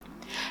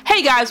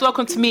Hey guys,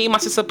 welcome to Me and My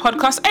Sister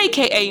podcast,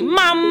 aka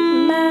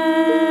Mum.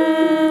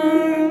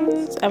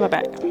 And we're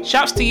back.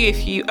 Shouts to you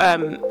if you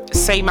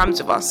say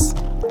mums with us.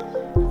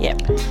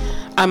 Yep.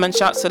 And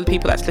shouts to the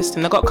people that's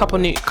listening. I've got a couple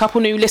new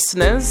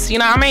listeners. You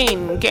know what I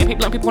mean? Getting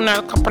people know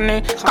a couple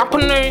new listeners.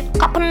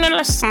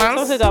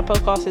 Someone said our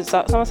podcast is.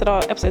 Someone said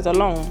our episodes are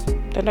long.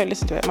 They don't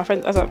listen to it. My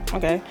friend, I was like,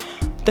 okay.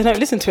 They don't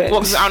listen to it.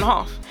 What was it, an hour and a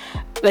half?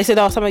 They said,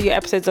 some of your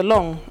episodes are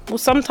long. Well,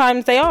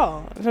 sometimes they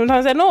are.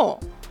 Sometimes they're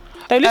not.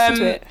 Don't listen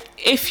to it.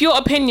 If your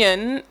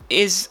opinion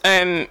is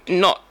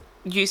not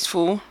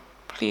useful,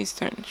 please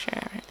don't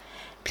share it.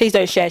 Please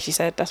don't share, she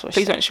said. That's what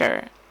she said. Please don't share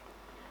it.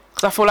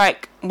 Because I feel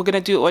like we're going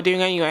to do what we're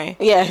doing anyway.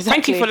 Yeah, exactly.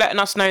 Thank you for letting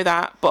us know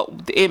that, but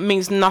it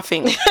means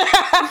nothing.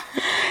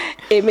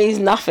 It means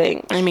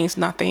nothing. It means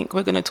nothing.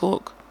 We're going to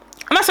talk.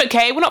 And that's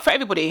okay. We're not for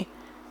everybody.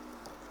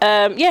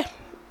 Yeah.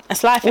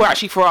 That's life. We're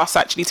actually for us,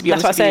 actually, to be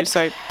honest with you.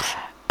 So,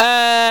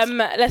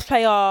 let's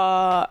play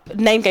our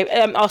name game,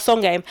 our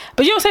song game.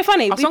 But you know what's so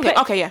funny?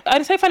 Okay, yeah. And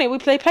it's so funny.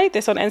 They played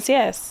this on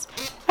NCS.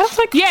 I was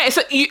like, yeah,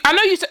 I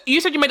know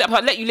you said you made it up.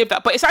 I'll let you live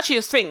that, but it's actually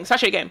a thing. It's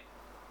actually a game.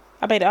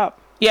 I made it up.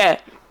 Yeah.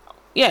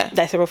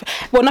 That's a real thing.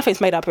 Well,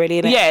 nothing's made up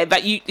really, innit? Yeah,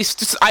 it's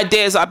just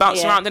ideas that are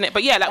bouncing around, innit?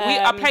 But yeah, like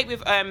I played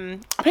with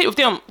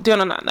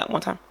Dion on that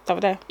one time. Over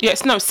there. Yeah,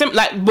 it's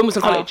like when we was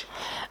in college.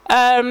 But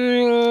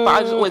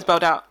I was always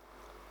bailed out.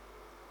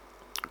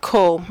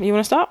 Cool. You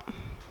want to start?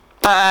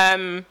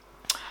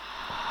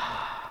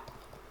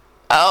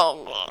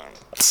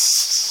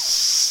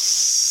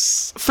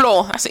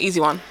 Floor. That's an easy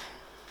one.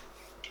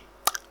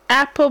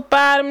 Apple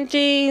bottom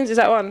jeans. Is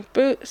that one?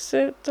 Boots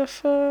at the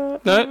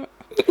foot. No.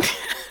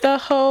 The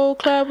whole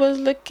club was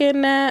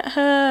looking at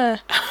her.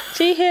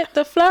 She hit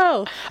the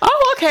floor.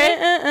 Oh,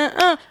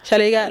 okay.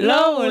 Shelly got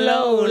low.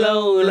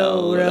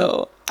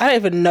 I don't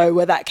even know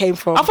where that came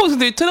from. I thought it was going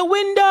to do to the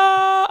window.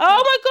 Oh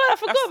my god, I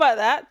forgot about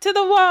that. To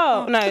the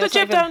wall. No, to the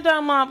chip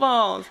down my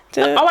balls.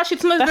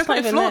 Actually, that's not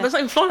even floor. There's not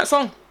even floor in that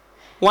song.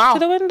 Wow. To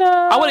the window.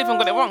 I wouldn't even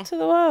got it wrong. To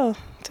the wall.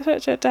 To the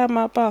chip down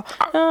my ball.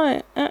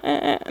 No,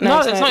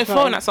 there's not even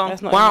floor in that song.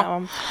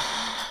 Wow.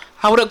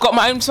 I would have got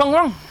my own song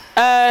wrong.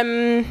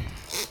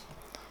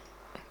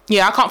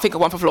 Yeah, I can't think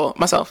of one for floor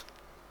myself.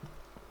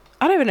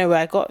 I don't even know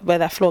where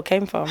that floor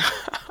came from.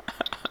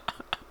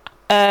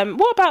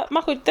 What about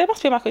Michael? There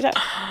must be a Michael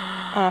Jackson.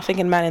 I'm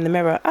thinking Man in the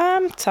Mirror.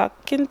 I'm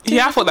talking to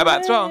I thought that about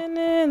as well. Man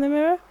in the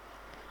Mirror.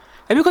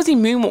 Maybe because he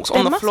moonwalks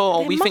on the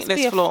floor, we think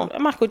there's floor. A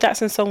Michael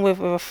Jackson song with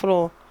a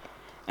floor.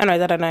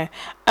 Anyways, I don't know.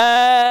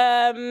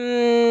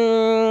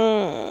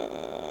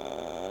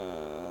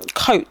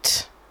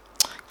 Coat.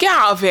 Get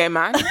out of here,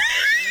 man.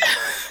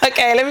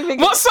 Okay, let me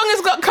think. What song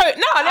has got coat?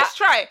 No, let's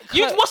try it.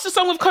 What's the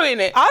song with coat in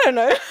it? I don't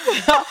know.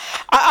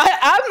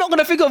 I'm not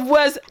gonna think of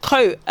words.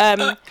 Coat.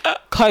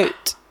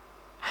 Coat.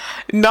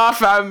 Nah,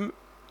 fam.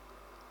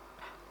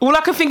 All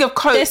I can think of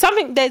coat.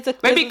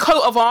 Maybe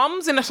coat of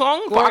arms in a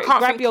song, but I can't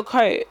grab your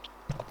coat.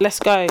 Let's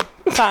go.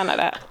 Something like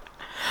that.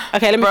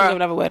 Okay, let me think of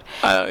another word.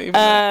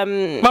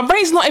 My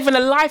brain's not even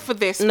alive for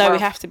this. No, bruv. we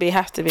have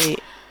to be.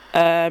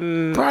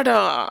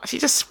 Brother, she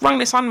just sprung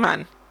this on,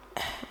 man.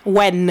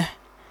 When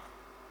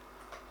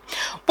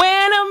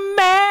a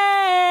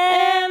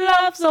man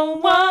loves a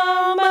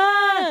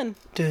woman.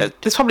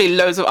 There's probably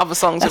loads of other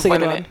songs with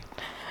when in it.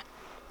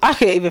 I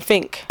couldn't even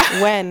think.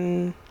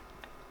 When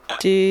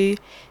do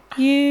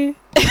you?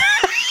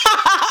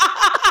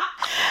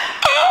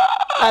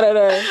 I don't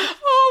know.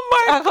 Oh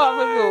my god! I can't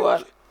remember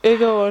one. You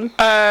go on.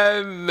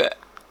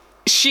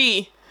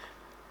 She.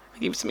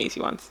 Give it to me easy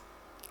ones.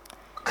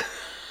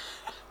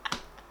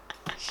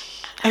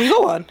 Have you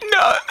got one?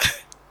 No.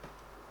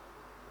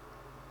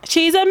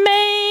 She's a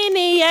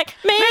maniac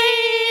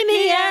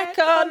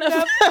on the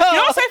floor. You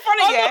know what's so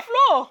funny?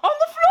 On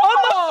the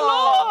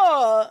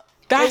floor.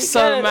 That's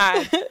so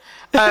mad.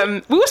 We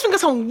always think of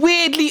some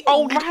weirdly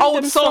old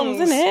songs,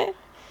 isn't it?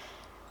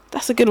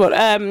 That's a good one.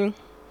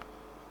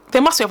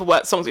 There must be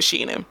other songs with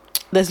she in them.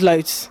 There's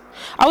loads.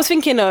 I was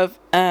thinking of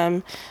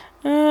I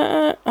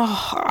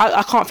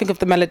can't think of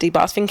the melody,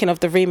 but I was thinking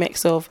of the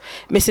remix of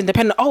Miss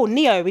Independent. Oh,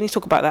 Neo, we need to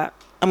talk about that.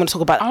 I'm going to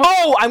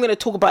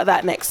talk about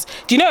that next.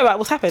 Do you know about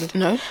what's happened?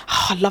 No.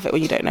 Oh, I love it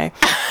when you don't know.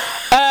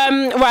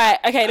 Right,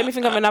 okay, let me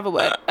think of another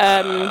word.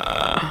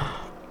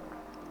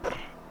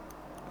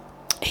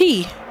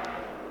 He.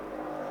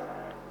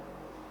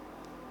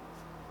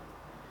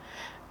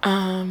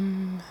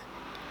 Oh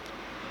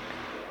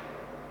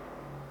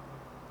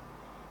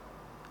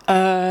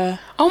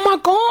my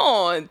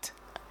god.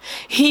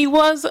 He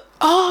was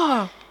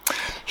oh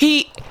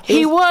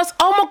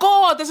my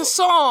god, there's a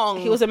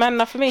song. He was a man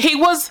enough for me.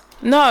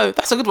 No,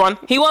 that's a good one.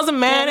 He was a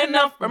man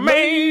enough for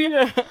me.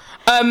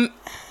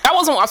 That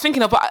wasn't what I was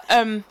thinking of, but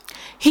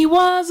he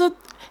was a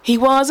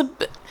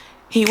burn.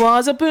 Oh,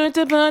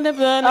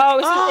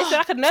 it's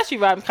like a nursery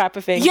rhyme type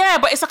of thing. Yeah,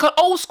 but it's like an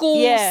old school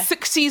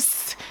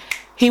 60s.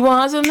 He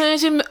was a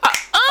nursery. Do you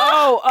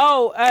know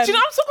what I'm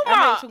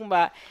talking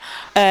about?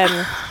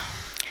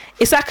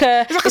 It's like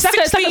a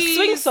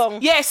swing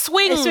song. Yeah,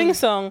 swing. A swing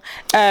song.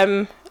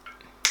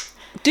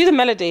 Do the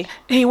melody.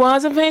 He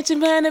was a bitch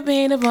and a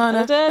bean of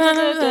honor. Yeah,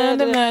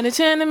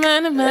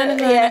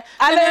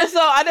 I know the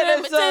song.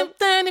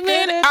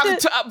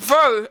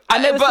 Bro, I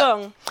know the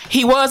song.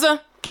 He was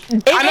a.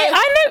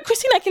 I know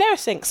Christina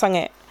Aguilera sung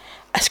it.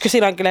 It's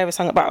Christina Aguilera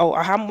sung it, but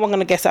I'm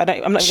gonna guess it.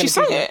 I'm not. She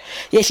gonna sang it.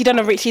 Yeah, she done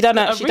a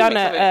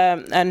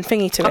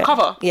thingy to it. A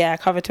cover. Yeah, a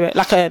cover to it,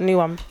 like a new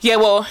one. Yeah,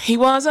 well, he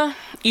was a.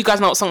 You guys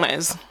know what song that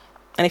is?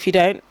 And if you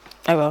don't,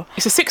 I will.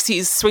 It's a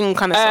 60s swing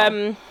kind of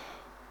song.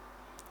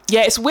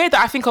 Yeah, it's weird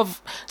that I think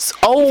of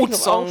old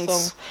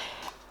songs.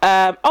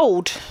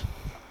 Old.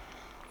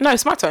 No,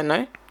 it's my turn.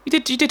 No, you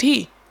did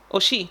he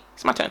or she?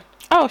 It's my turn.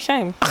 Oh,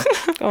 shame.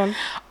 Go on.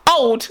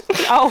 Old.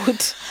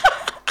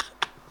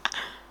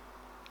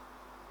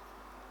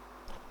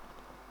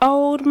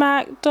 Old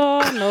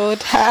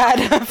MacDonald had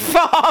a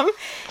farm.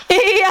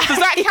 Yeah. Does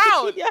that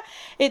count? Yeah,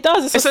 it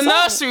does. It's a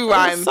nursery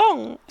rhyme. It's a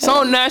song. It's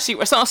not a nursery.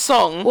 It's not a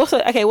song. What's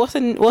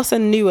a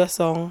newer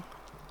song?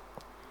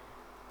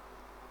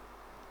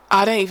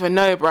 I don't even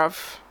know,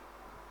 bruv.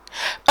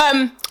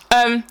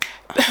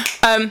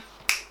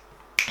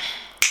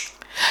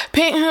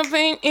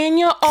 Pink in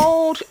your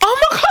old. Oh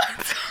my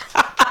god.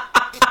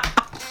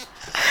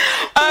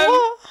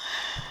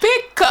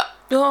 Pick up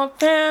your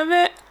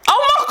parent.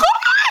 Oh my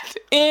god.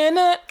 In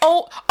an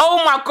old.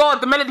 Oh my god.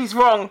 The melody's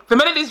wrong.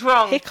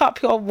 Pick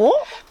up your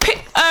what?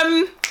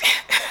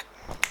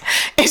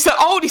 It's an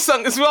oldie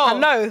song as well.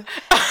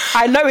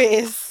 I know it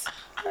is.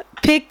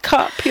 Pick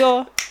up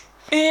your.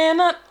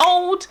 In an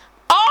old.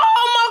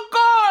 Oh my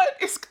god.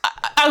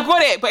 I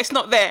got it, but it's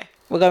not there.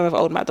 We're going with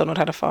Old MacDonald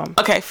Had a Farm.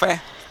 Okay,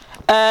 fair.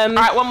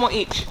 Alright, one more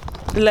each.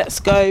 Let's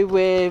go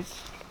with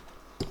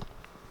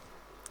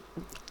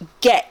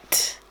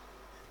Get.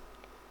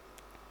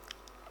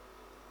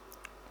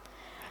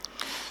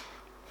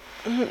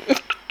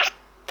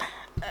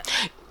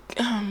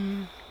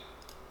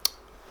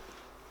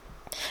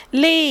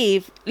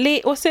 Leave.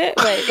 What's it?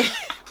 Wait.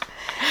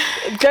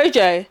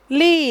 Jojo.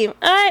 Leave.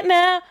 Right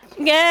now.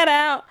 Get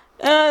out.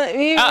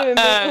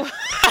 That's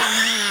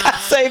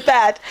so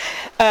bad.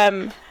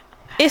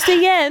 It's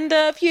the end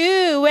of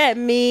you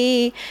and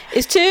me.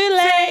 It's too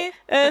late.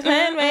 There's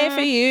no way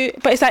for you.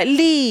 But it's like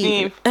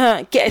leave.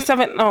 Get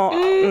something.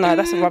 Oh no,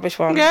 that's a rubbish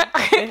one.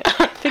 Think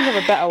of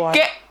a better one.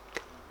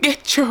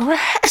 Get your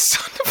ass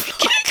on the floor.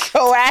 Get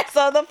your ass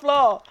on the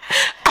floor.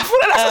 I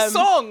thought that's a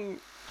song.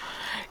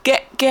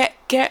 Get.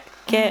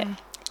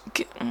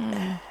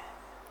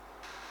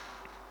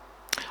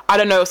 I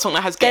don't know a song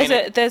that has get in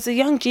it. There's a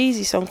Young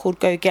Jeezy song called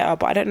Go Get Her,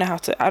 but I don't know how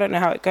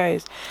it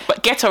goes.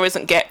 But Get Her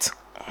isn't get.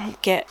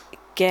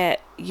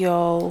 Get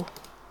yo.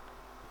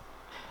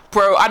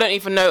 Bro, I don't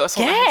even know a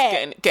song that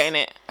has get in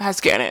it. Has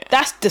get in it.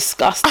 That's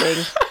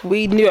disgusting.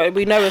 we know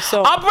a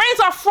song. Our brains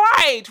are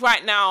fried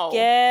right now.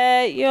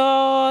 Get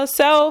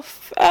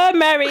yourself a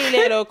merry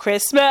little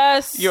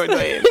Christmas. You're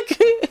annoying.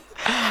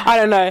 I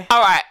don't know.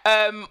 Alright,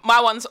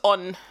 my one's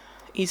on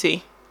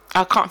easy.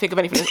 I can't think of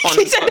anything that's on.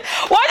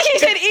 Why did you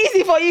say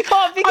easy for? You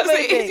can't think of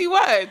anything. Easy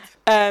word.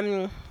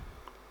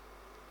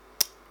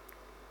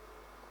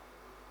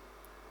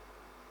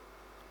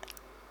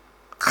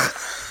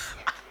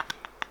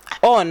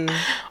 On.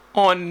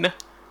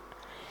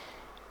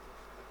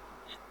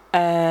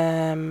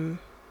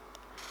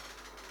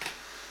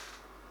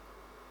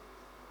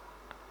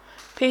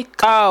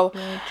 Pick up.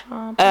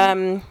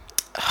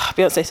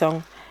 Beyonce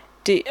song.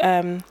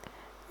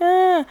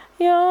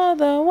 You're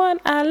the one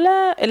I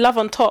love. Love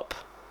on Top.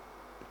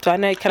 Do I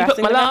know? Can I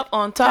sing my love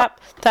on top?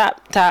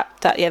 Tap.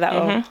 Yeah, that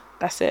one.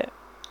 That's it.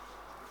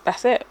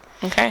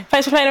 Okay.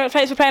 Thanks for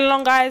playing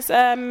along, guys.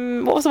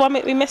 What was the one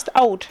we missed?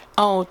 Old.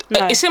 No.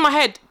 It's in my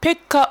head.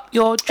 Pick up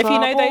your troubles. If you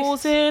know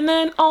those in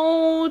an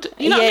old.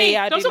 You know what I mean?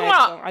 Yeah, I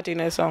do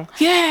know the song.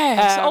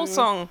 Yeah, it's an old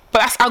song.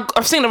 But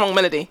I've seen the wrong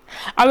melody.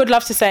 I would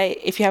love to say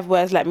if you have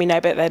words, let me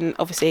know. But then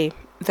obviously,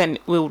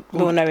 we'll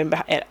know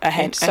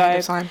ahead.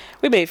 So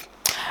we move.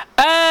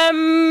 I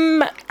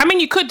mean,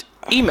 you could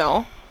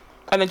email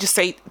and then just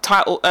say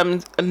title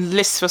and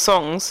list for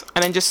songs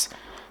and then just.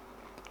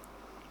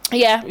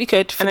 Yeah, you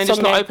could. And then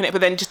just not open it,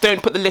 but then just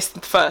don't put the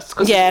list first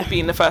because it will be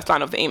in the first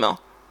line of the email.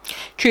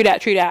 True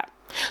that.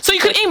 So you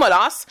could email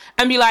us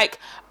and be like,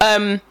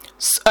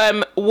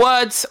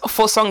 words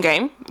for song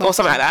game or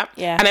something like that.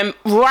 Yeah. And then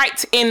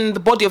write in the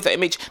body of the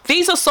image.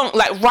 These are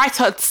write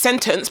a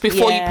sentence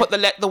before you put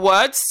the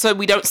words so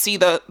we don't see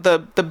the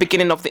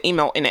beginning of the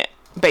email in it.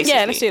 Basically.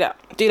 Yeah, let's do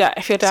that.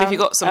 If you're down. So if you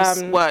got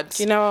some words,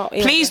 you know,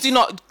 please do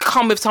not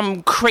come with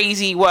some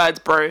crazy words,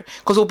 bro,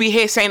 because we'll be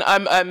here saying for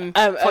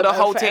the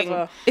whole forever.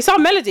 thing. It's our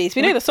melodies.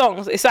 We know the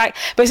songs. It's like,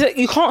 but it's like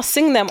you can't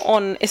sing them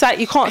on. It's like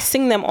you can't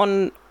sing them on. Do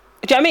you know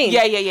what I mean?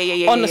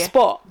 Yeah. On the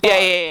spot.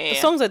 Yeah. The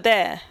songs are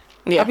there.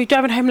 Yeah. I'll be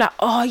driving home like,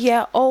 oh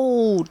yeah,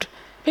 old.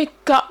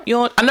 Pick up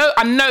your.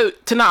 I know.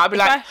 Tonight I'll be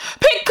like,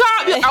 pick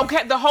up. I'll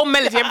get the whole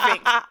melody,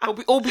 everything.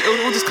 It'll all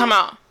just come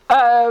out.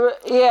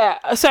 Yeah.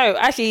 So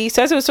actually,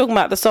 as we were talking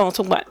about the song,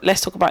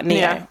 let's talk about Neo.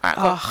 Yeah.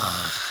 Right,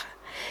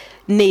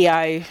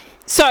 Neo.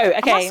 So,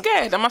 okay. Am I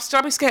scared? Should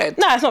I be scared?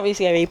 No, it's not really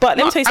scary. But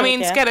let me tell you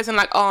something. scared as in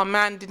like, oh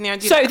man, did Neo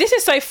do so that? this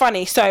is so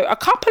funny. So a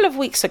couple of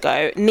weeks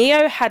ago,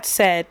 Neo had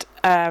said,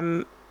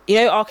 you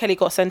know, R. Kelly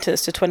got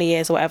sentenced to 20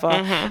 years or whatever.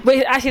 But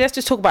actually, let's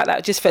just talk about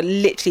that just for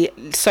literally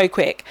so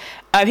quick.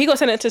 He got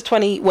sentenced to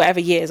 20 whatever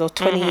years or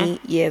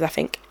 20 years, I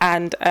think.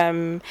 And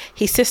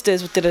his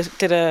sisters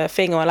did a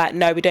thing or like,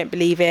 no, we don't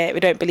believe it. We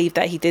don't believe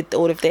that he did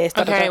all of this.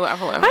 Okay,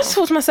 whatever. I just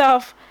thought to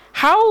myself,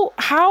 how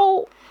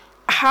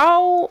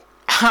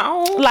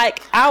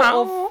like out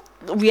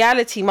of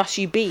reality must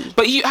you be?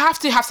 But you have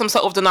to have some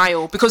sort of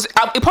denial because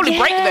it probably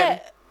break them.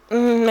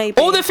 Maybe.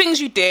 All the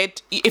things you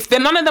did, if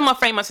none of them are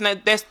famous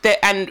and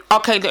and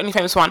okay, the only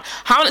famous one,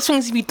 how much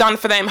things have you done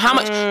for them? How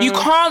much you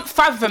can't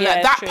fathom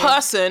that true.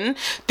 person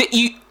that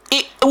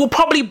it will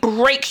probably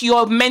break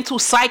your mental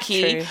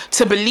psyche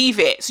to believe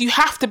it. So you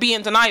have to be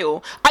in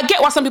denial. I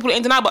get why some people are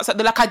in denial, but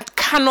they're like, I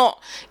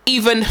cannot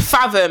even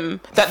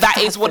fathom that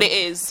is what it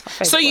is.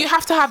 So you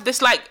have to have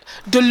this like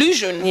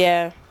delusion.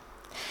 Yeah.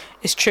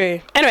 It's true.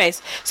 Anyways,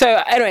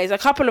 a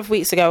couple of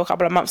months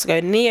ago,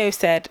 Neo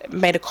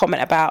made a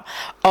comment about,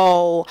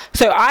 so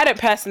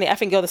I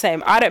think you're the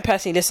same. I don't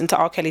personally listen to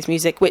R. Kelly's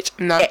music, which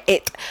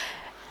it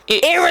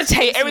irritates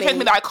me. It irritates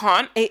me that I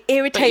can't. It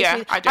irritates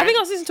me. I think I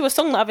was listening to a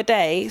song the other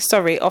day,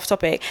 sorry, off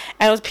topic,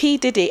 and it was P.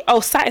 Diddy,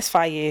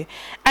 Satisfy You.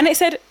 And it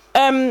said,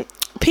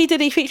 P.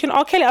 Diddy featuring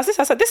R. Kelly. I was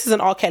like, this isn't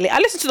R. Kelly. I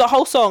listened to the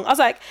whole song. I was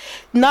like,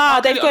 nah,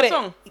 they've got it.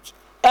 Song?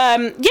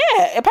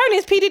 Yeah, apparently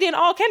it's P. Diddy and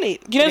R. Kelly.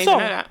 Do you know the song?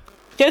 Know that.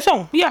 Do you know the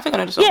song? Yeah, I think I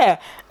know the song. Yeah.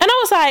 And I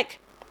was like,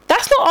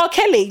 that's not R.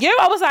 Kelly. You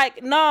know, I was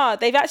like, nah,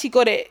 they've actually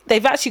got it They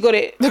got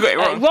it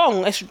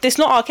wrong. It's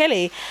not R.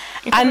 Kelly.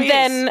 And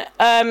then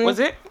was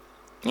it?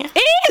 Yeah.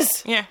 It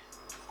is. Yeah.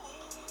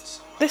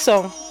 This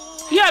song.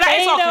 Yeah, that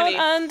is R. Kelly. They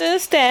don't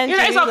understand. Yeah,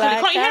 that is R. Kelly.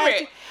 Like Can't you hear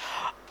it?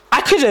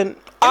 I couldn't.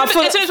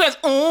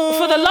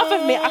 For the love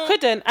of me, I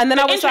couldn't. And then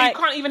I was like,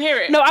 you can't even hear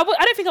it. No, I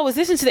don't think I was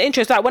listening to the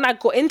intro. So like when I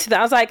got into that,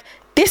 I was like,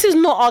 this is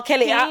not R.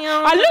 Kelly.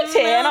 I looked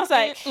here and I was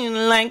like,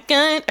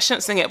 I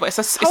shouldn't sing it, but it's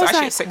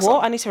actually a sick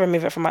song. I need to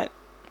remove it from my.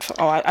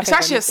 It's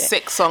actually a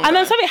sick song. And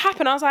then something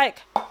happened. I was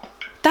like,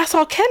 that's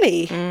R.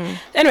 Kelly.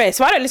 Anyway,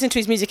 so I don't listen to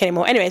his music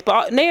anymore. Anyways,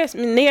 but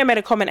Neo made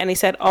a comment and he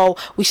said,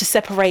 we should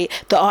separate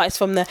the artist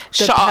from the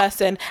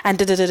person and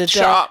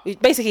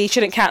basically, you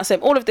shouldn't cancel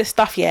him. All of this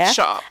stuff, yeah.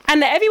 Shut up.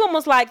 And everyone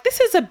was like,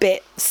 this is a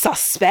bit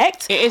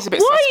suspect. It is a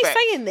bit suspect. Why are you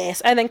saying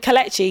this? And then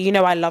Kelechi, you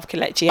know I love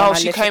Kelechi. Oh,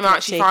 she came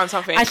out, she found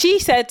something. And she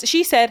said,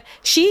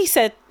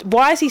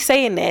 why is he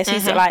saying this?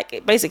 He's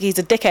like, basically, he's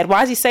a dickhead.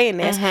 Why is he saying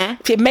this?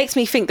 It makes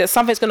me think that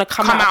something's going to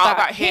come out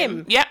about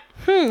him. Yep.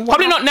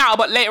 Probably not now,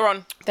 but later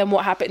on. Then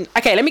what happened?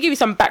 Okay, let me give you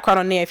some background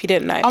on Neo if you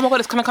didn't know. Oh my god,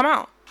 it's gonna come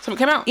out. Something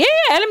came out. Yeah,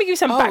 let me give you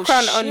some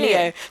background on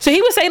Neo. So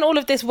he was saying all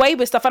of this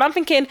wayward stuff, and I'm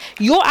thinking,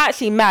 you're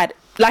actually mad.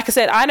 Like I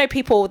said, I know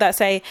people that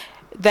say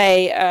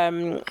they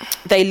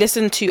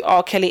listen to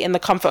R. Kelly in the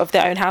comfort of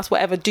their own house,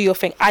 whatever. Do your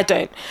thing. I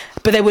don't,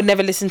 but they would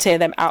never listen to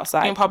them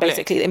outside, in public.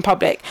 Basically in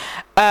public.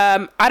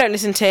 I don't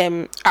listen to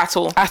him at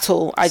all.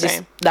 I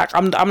just like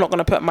I'm not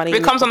gonna put money. If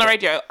it comes on the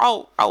radio,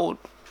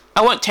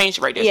 I won't change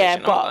the radio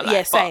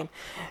station. Same.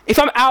 If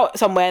I'm out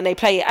somewhere and they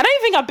play it, I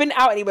don't think I've been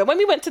out anywhere. When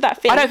we went to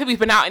that thing, I don't think we've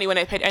been out anywhere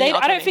and they played any.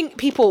 I don't think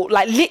people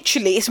like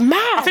literally. It's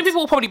mad. I think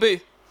people will probably boo.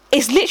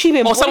 It's literally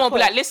been. Or someone will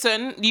be like,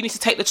 "Listen, you need to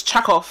take the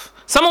track off."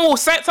 Someone will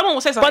say something.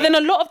 But then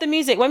a lot of the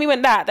music when we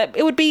went that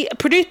it would be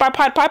produced by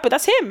Pied Piper.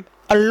 That's him.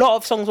 A lot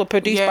of songs were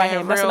produced by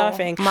him. That's another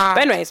thing. Mad.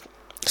 But anyways,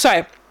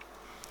 so.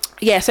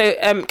 Yeah, so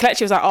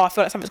Kelechi was like, I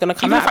feel like something's going to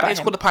come out. Even the fact it's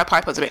called the Pied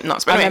Piper's a bit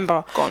nuts. But I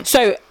remember. Go on.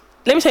 So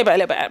let me tell you a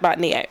little bit about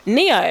Neo.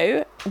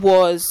 Neo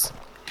was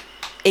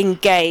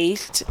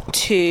engaged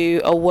to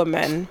a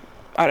woman,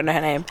 I don't know her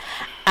name,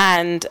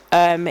 and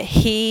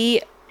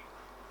he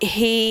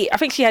I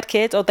think she had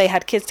kids or they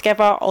had kids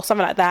together or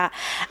something like that,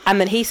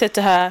 and then he said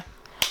to her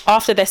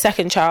after their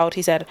second child,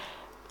 he said,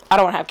 I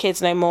don't want to have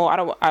kids no more,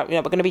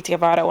 we're going to be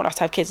together, I don't want us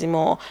to have kids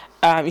anymore,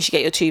 you should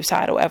get your tubes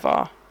tied or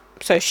whatever.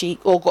 So she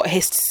got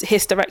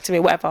hysterectomy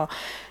or whatever.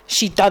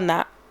 She'd done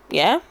that,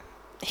 yeah.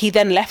 He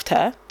then left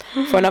her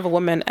for another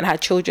woman and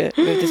had children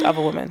with this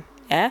other woman.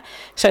 Yeah.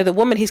 So the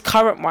woman, his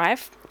current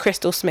wife,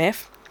 Crystal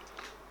Smith,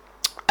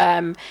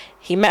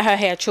 he met her,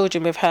 he had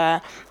children with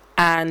her,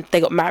 and they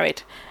got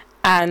married.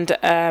 And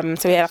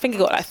so I think he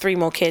got like 3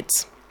 more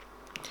kids.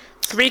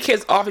 3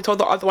 kids after he told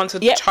the other one to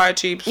try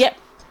tubes. Yep.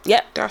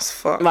 That's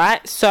fucked.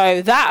 Right.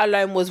 So that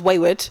alone was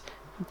wayward.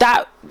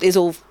 That is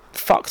all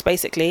fucked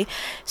basically.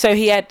 So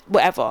he had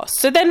whatever.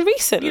 So then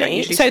recently,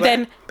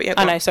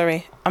 I know.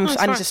 Sorry,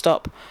 I need to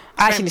stop.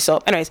 I actually need to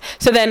stop. Anyways,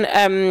 so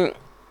then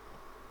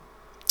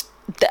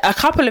a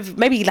couple of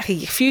maybe like a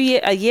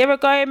year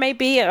ago,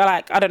 maybe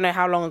like I don't know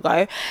how long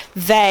ago,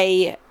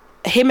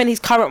 him and his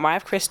current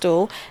wife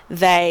Crystal,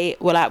 they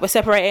were like, we're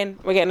separating,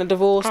 we're getting a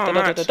divorce,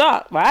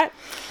 right?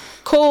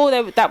 Cool.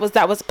 That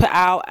was put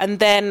out, and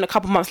then a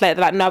couple months later,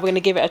 they're like, no, we're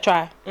gonna give it a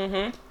try.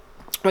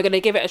 We're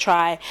gonna give it a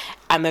try,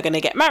 and they're gonna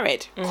get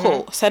married.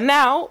 Cool. So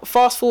now,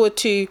 fast forward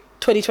to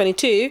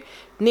 2022,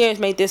 Neo's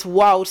made this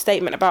wild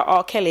statement about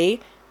R.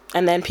 Kelly,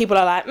 and then people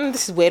are like,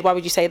 this is weird. Why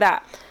would you say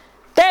that?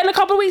 Then a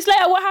couple of weeks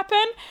later, what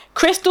happened?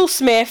 Crystal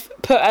Smith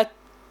put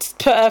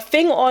a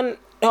thing on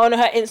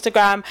her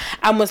Instagram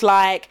and was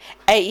like,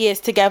 8 years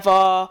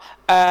together,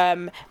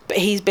 but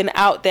he's been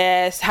out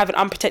there having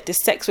unprotected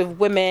sex with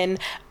women,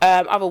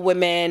 other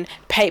women,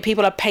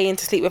 people are paying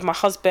to sleep with my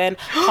husband,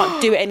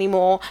 can't do it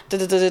anymore, I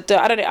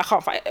don't know, I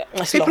can't find it.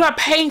 People are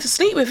paying to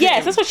sleep with him?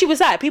 Yes, that's what she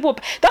was like.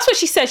 That's what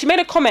she said. She made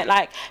a comment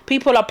like,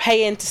 people are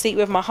paying to sleep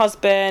with my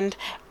husband,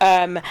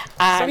 and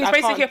so he's I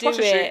basically can't a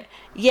prostitute. do it.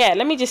 Yeah,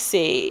 let me just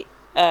see.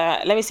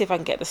 Let me see if I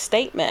can get the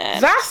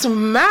statement. That's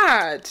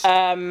mad.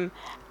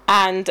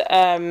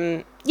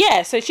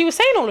 Yeah, so she was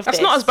saying all of this.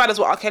 That's not as bad as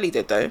what R. Kelly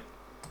did, though.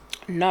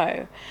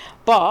 No,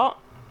 but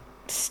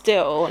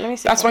still, let me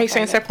see. That's why he's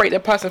saying separate the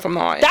person from the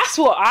artist. That's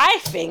what I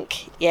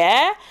think.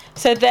 Yeah.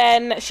 So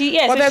then she.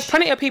 Yeah. Well, so there's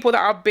plenty of people that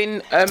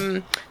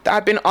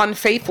have been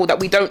unfaithful that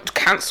we don't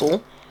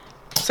cancel.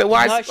 So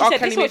why is R.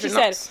 Kelly moving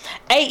nuts?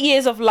 8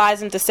 years of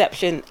lies and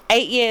deception.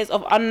 8 years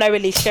of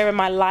unknowingly sharing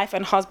my life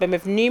and husband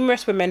with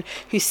numerous women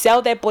who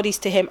sell their bodies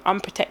to him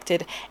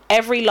unprotected.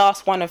 Every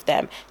last one of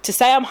them. To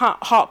say I'm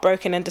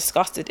heartbroken and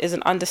disgusted is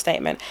an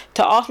understatement.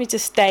 To ask me to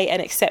stay and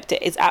accept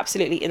it is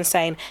absolutely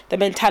insane. The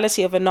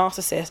mentality of a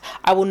narcissist.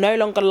 I will no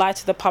longer lie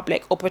to the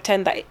public or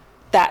pretend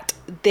that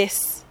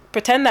this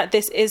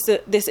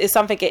is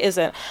something it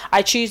isn't.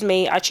 I choose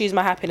me, I choose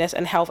my happiness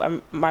and health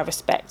and my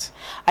respect.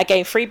 I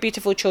gained 3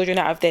 beautiful children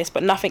out of this,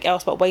 but nothing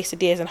else but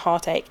wasted years and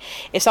heartache.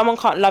 If someone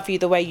can't love you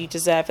the way you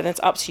deserve, then it's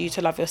up to you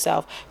to love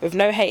yourself. With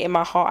no hate in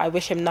my heart, I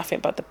wish him nothing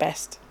but the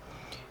best.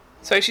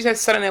 So if she said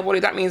selling their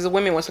body, that means the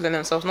women were selling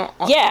themselves, not.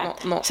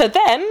 So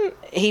then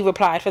he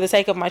replied, for the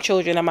sake of my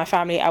children and my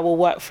family, I will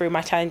work through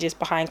my challenges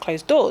behind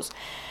closed doors.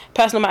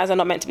 Personal matters are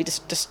not meant to be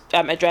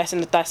addressed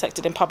and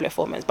dissected in public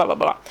forums, blah, blah,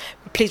 blah.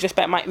 Please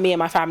respect me and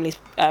my family's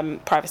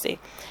privacy.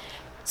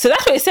 So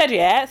that's what it said,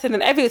 yeah? So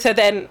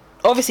then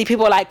obviously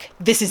people are like,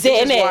 this is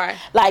it, innit?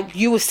 Like,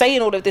 you were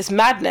saying all of this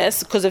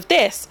madness because of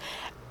this.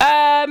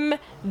 Then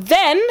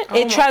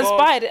it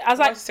transpired. God. I was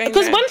like,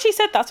 because when she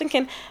said that, I was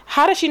thinking,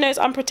 how does she know it's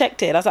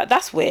unprotected? I was like,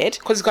 that's weird.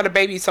 Because he's got a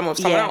baby with someone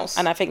else.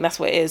 And I think that's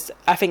what it is.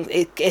 I think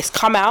it's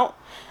come out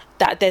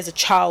that there's a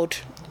child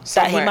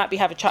somewhere. That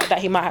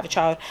he might have a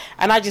child,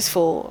 and I just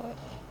thought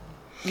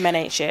men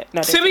ain't shit.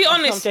 No, to be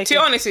honest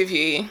with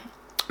you,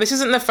 this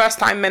isn't the first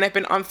time men have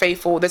been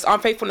unfaithful. There's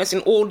unfaithfulness in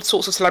all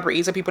sorts of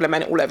celebrities and people are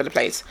men all over the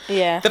place.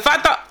 Yeah. The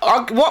fact that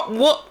what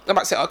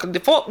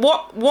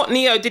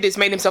Neo did is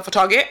made himself a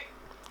target.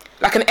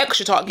 Like an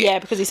extra target. Yeah,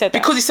 because he said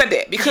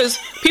that. Because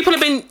people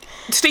have been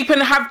sleeping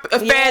and have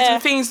affairs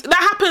and things. That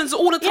happens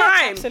all the time.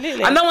 Yeah,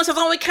 absolutely. And no one says,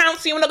 we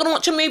cancel you, we're not going to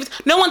watch your movies.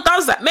 No one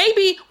does that.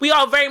 Maybe we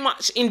are very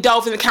much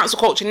indulged in the cancel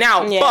culture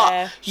now. Yeah.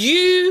 But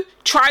you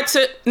try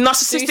to,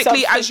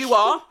 narcissistically as you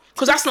are,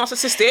 because that's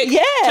narcissistic,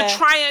 to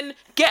try and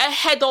get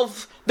ahead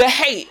of the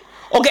hate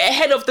or get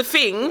ahead of the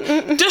thing,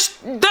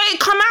 just let it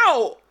come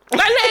out.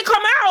 Like, let it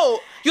come out.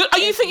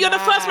 You think you're the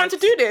first man to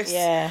do this?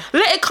 Yeah.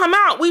 Let it come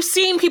out. We've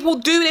seen people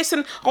do this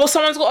and,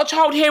 someone's got a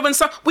child here and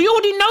stuff. We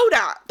already know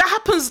that. That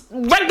happens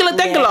regular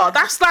degular. Yeah.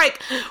 That's like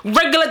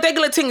regular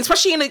degular thing,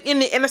 especially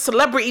in a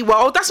celebrity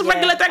world. That's a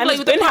regular degular.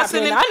 With the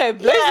person I know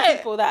loads of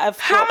people that have...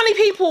 How many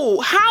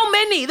people? How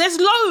many? There's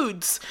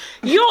loads.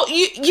 He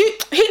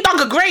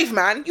dug a grave,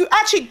 man. You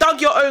actually dug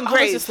your own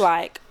grave. I was just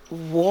like...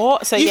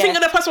 What? So you think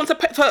you're the first one to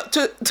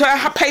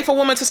pay for a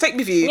woman to sleep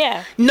with you?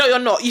 Yeah. No, you're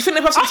not. You think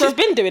the person she's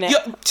been doing it.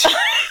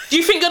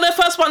 You think you're the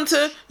first one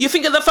to? You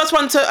think you're the first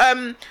one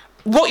to?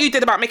 What you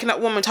did about making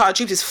that woman tie her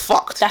tubes is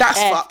fucked. That's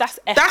fucked.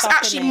 That's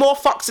actually more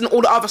fucked than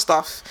all the other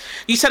stuff.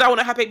 You said I want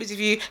to have babies with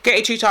you, get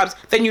it 2 times,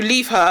 then you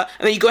leave her,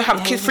 and then you go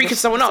have free kids with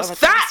someone else.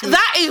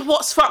 That is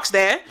what's fucked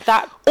there.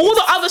 All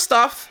the other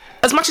stuff,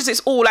 as much as it's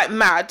all like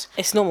mad,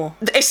 it's normal.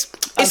 It's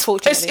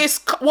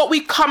what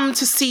we come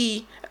to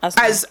see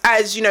as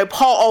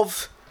part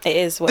of it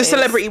is what the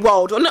celebrity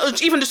world, or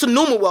not even just a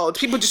normal world.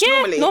 People just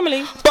normally.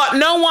 But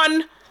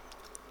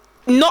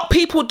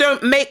people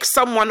don't make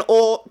someone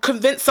or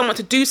convince someone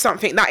to do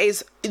something that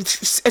is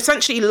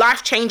essentially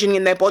life-changing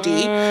in their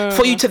body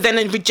for you to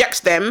then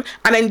reject them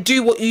and then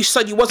do what you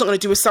said you wasn't going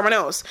to do with someone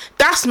else.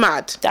 That's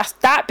mad. That's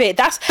that bit.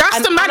 That's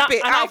the mad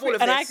bit out of all of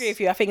this. And I agree with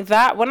you. I think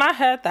that when I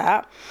heard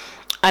that,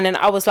 and then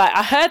I was like,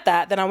 I heard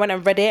that, then I went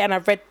and read it, and I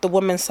read the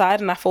woman's side,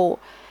 and I thought,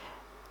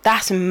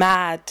 that's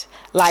mad.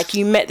 Like,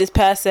 you met this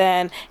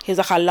person, he was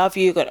like, I love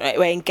you,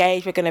 we're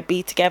engaged, we're gonna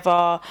be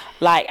together.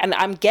 Like, and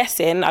I'm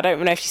guessing, I don't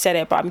even know if she said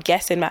it, but I'm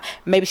guessing that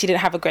maybe she didn't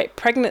have a great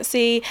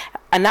pregnancy,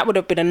 and that would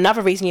have been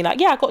another reason you're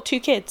like, I got 2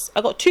 kids, I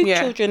got 2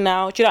 children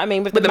now, do you know what I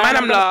mean? With the man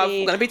I'm love,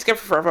 we're gonna be together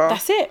forever.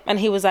 That's it. And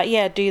he was like,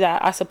 do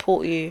that, I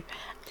support you.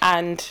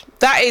 And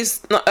that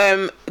is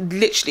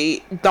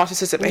literally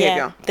narcissistic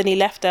behaviour. Then he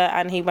left her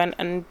and he went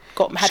and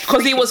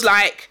because he was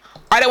like,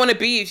 I don't want to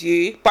be with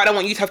you, but I don't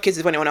want you to have kids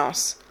with anyone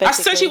else. Basically. That's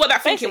essentially what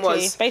that thinking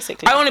was.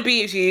 Basically. I want to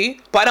be with you,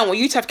 but I don't want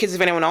you to have kids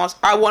with anyone else.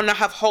 I want to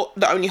have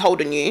the only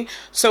hold on you.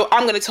 So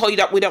I'm going to tell you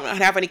that we don't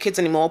have any kids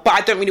anymore, but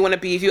I don't really want to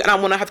be with you, and I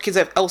want to have kids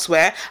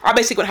elsewhere. I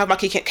basically want to have my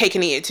cake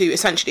and eat it too,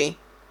 essentially.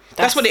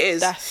 That's what it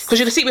is. Because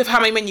you can sleep with how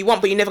many men you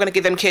want, but you're never going to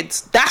give them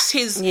kids. That's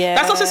his... Yeah.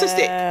 That's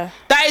narcissistic.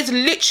 That is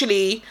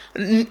literally...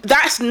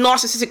 That's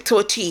narcissistic to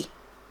a T.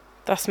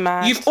 That's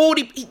mad. You've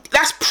already...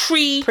 That's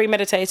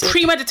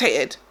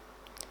premeditated.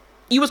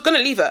 You was going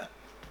to leave her.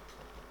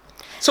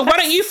 So why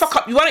don't you fuck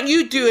up? Why don't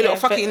you do a little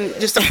fucking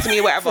just stuff to me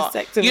or whatever?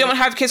 You don't want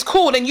to have kids?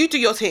 Cool, then you do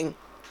your thing.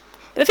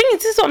 The thing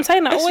is, this is what I'm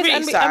saying. Like, always,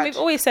 really and we've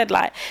always said,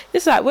 like,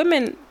 this is like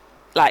women,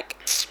 like...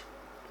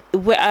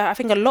 I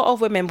think a lot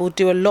of women will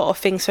do a lot of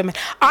things for men.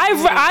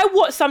 I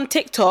watched some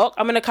TikTok.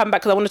 I'm gonna come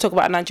back because I want to talk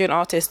about a Nigerian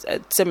artist,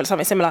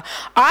 something similar.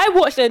 I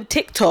watched a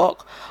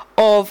TikTok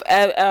of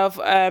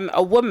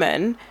a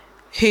woman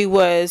who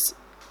was...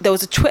 There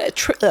was a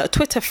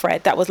Twitter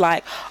thread that was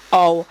like,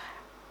 "Oh,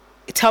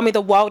 tell me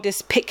the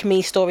wildest pick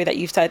me story that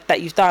you've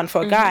done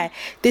for a guy."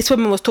 This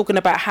woman was talking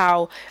about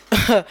how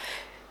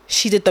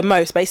she did the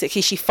most.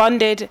 Basically, she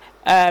funded.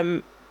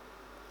 I'm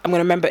gonna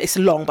remember. It's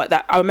long, but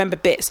I remember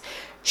bits.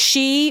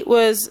 She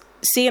was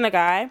seeing a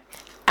guy,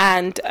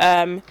 and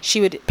she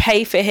would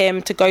pay for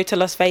him to go to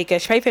Las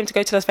Vegas. She paid for him to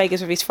go to Las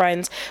Vegas with his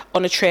friends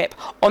on a trip.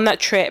 On that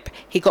trip,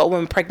 he got a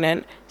woman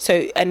pregnant.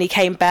 And he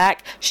came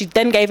back. She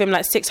then gave him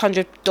like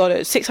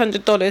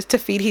 $600 to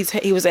feed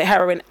he was a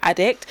heroin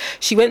addict.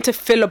 She went to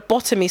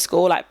phlebotomy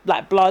school,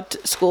 like blood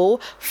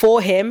school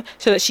for him,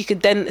 so that she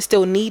could then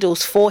steal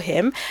needles for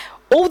him.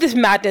 All this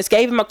madness,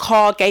 gave him a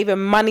car, gave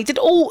him money, did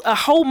a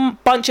whole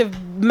bunch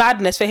of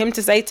madness for him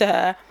to say to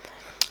her,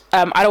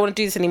 I don't want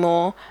to do this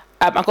anymore.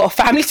 I've got a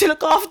family to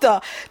look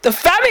after. The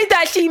family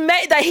that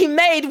he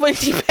made when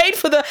she paid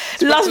for the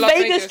Las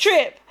Vegas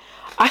trip.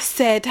 I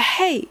said,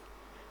 hey,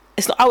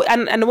 it's not.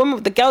 And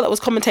the girl that was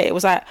commentating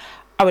was like,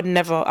 I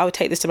would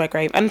take this to my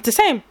grave. And it's the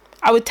same.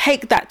 I would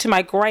take that to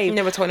my grave. You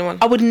never told anyone.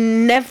 I would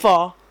never.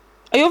 Are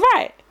you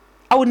right?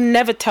 I would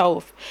never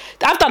tell.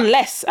 I've done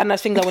less, and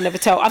there's things I would never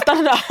tell. I've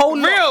done a whole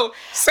lot. Real,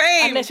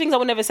 same. And there's things I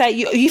would never say.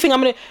 You think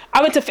I'm gonna?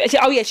 I went to.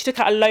 Oh yeah, she took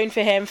out a loan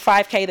for him,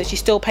 $5,000 that she's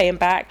still paying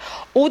back.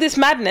 All this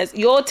madness.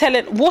 You're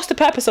telling. What's the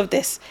purpose of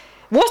this?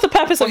 What's the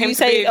purpose of you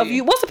saying of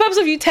you? What's the purpose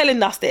of you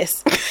telling us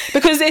this?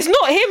 Because it's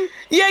not him.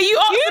 Yeah, you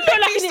are. You look like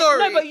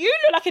no, but you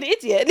look like an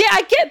idiot. Yeah,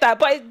 I get that,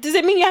 but does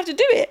it mean you have to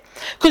do it?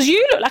 Because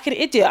you look like an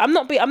idiot. I'm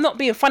not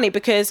being funny,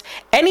 because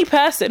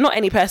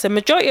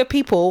majority of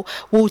people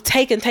will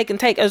take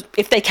as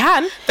if they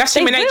can. That's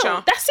human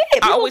nature. That's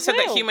it. I always said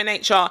that human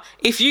nature.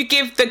 If you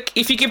give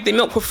the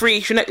milk for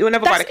free, you'll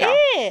never buy the cow. That's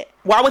it.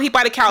 Why would he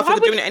buy the cow if he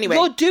was doing it anyway?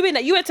 You're doing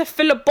that. You went to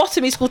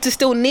phlebotomy school to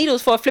steal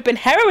needles for a flipping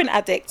heroin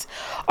addict.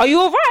 Are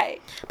you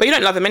alright? But you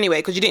don't love him anyway,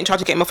 because you didn't try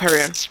to get him off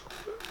heroin.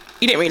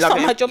 You didn't really love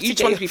him. You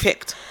just wanted to be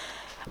picked.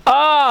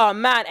 Oh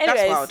man.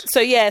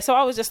 Anyways, so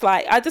I was just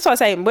like, that's what I'm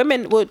saying.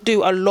 Women will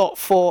do a lot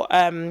for.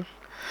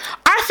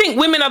 I think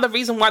women are the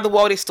reason why the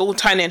world is still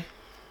turning.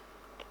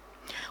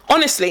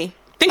 Honestly,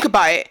 think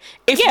about it.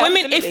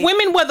 If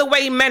women were the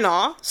way men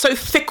are, so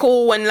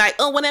fickle and like,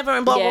 oh, whatever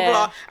and blah blah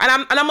blah.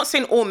 And I'm not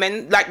saying all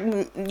men, like,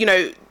 you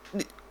know,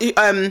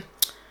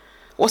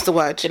 what's the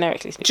word?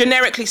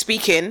 Generically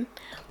speaking.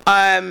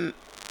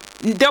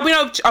 There'll be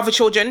no other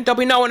children. There'll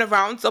be no one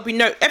around.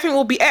 Everything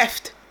will be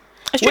effed.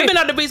 Women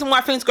are the reason why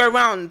things go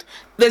around.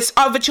 There's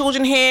other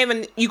children here,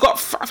 and you got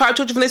 5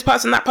 children from this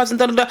person, that person,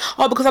 da da da.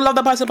 Oh, because I love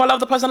that person, but I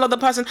love the person, I love the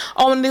person.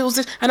 Oh, and there was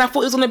this, and I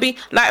thought it was gonna be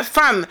like,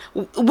 fam.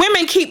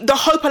 Women keep the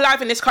hope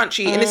alive in this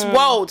country, in this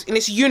world, in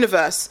this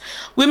universe.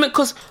 Women,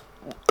 because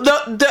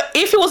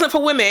if it wasn't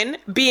for women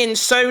being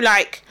so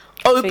like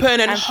open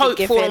and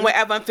hopeful and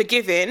whatever and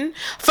forgiving,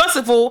 first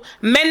of all,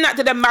 men that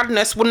did their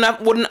madness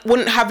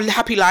wouldn't have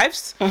happy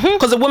lives,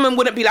 because a woman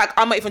wouldn't be like,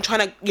 I'm not even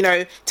trying to, you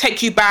know,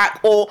 take you back,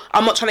 or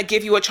I'm not trying to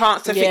give you a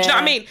chance to think. Do you know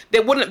what I mean?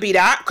 There wouldn't be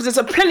that, because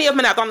there's plenty of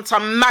men that have done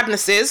some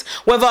madnesses,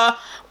 whether,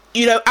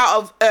 you know,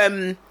 out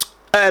of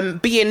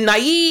being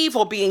naive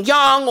or being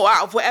young or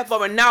out of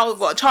whatever, and now you've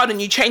got a child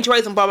and you change your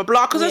ways and blah blah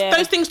blah, because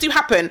those things do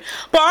happen.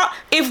 But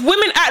if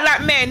women act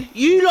like men,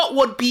 you lot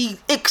would be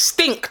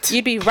extinct.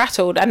 You'd be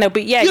rattled, and they'll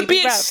be you'd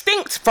be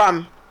extinct,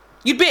 fam.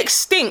 You'd be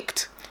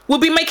extinct. We'll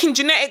be making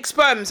genetic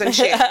sperms and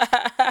shit.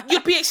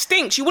 You'd be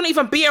extinct. You wouldn't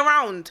even be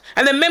around,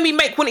 and the men we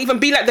make wouldn't even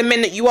be like the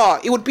men that you are.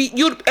 It would be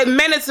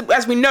men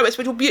as we know it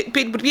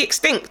would be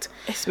extinct.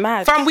 It's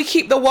mad, fam. We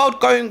keep the world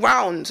going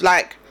round,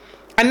 like,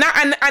 and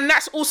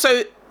that's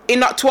also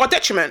to our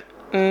detriment.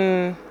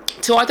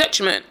 To our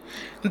detriment.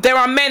 There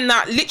are men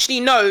that literally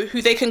know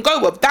who they can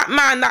go with. That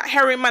man, that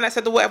heroin man that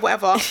said the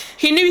whatever,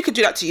 he knew he could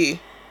do that to you.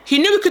 He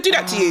knew he could do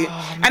that to you.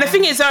 Man. And the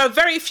thing is, there are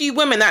very few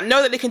women that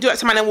know that they can do that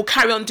to a man and will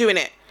carry on doing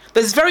it.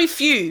 There's very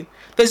few.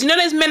 There's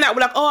men that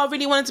were like, oh, I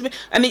really wanted to be,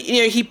 and then,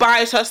 you know, he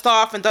buys her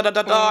stuff and da da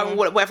da da and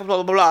whatever,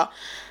 blah blah blah.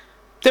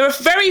 There are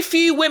very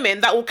few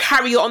women that will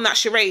carry on that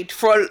charade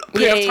for a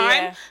period of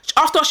time. Yeah.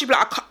 After she'll be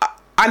like,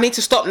 I need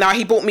to stop now.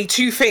 He bought me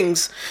 2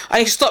 things. I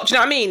need to stop. Do you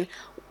know what I mean?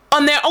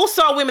 And there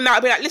also are women that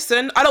will be like,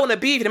 listen, I don't want to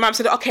be with you. The man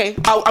said, okay,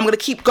 I'm going to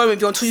keep going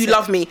with you until you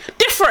love me.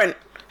 Different.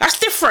 That's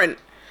different.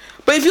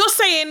 But if you're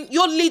saying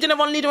you're leading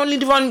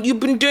on, you've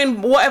been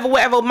doing whatever,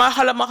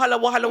 mahala,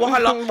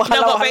 you now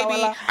got a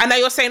baby, and now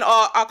you're saying,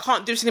 oh, I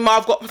can't do this anymore,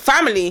 I've got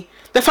family.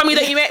 The family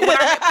that you met when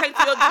I paid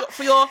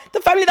for your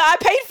the family that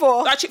I paid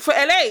for. That chick for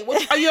LA.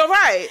 Are you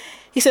alright?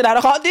 He said,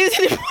 I can't do this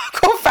anymore.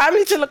 I've got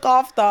family to look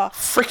after.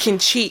 Freaking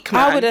cheek,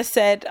 man. I would have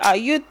said,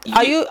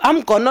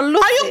 I'm gonna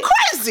lose Are you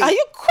crazy? Are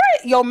you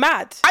crazy? You're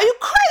mad. Are you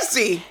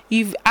crazy?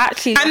 You've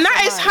actually... And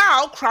that is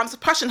how crimes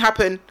of passion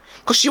happen.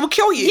 Because she will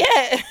kill you.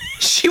 Yeah.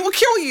 She will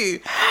kill you.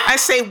 I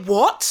say,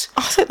 what?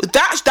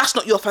 That's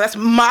not your family. That's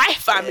my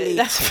family.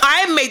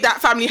 I made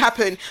that family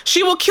happen.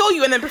 She will kill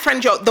you and then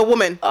befriend the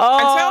woman. Oh,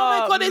 and say,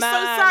 oh my God, it's so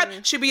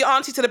sad. She'll be your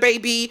auntie to the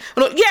baby.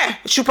 Yeah,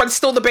 she'll probably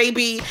steal the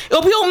baby.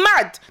 It'll be all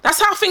mad.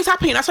 That's how things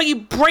happen. That's how you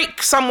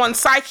break someone's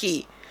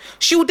psyche.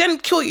 She will then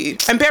kill you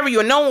and bury you,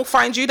 and no one will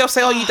find you. They'll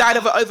say, oh, you died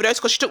of an overdose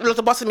because she took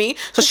lobotomy,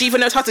 so she even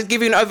knows how to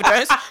give you an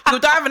overdose. You'll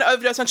die of an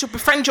overdose and she'll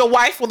befriend your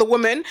wife or the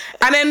woman,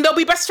 and then they'll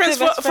be best friends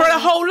for her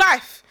whole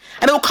life.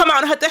 And it will come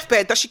out on her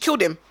deathbed that she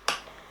killed him.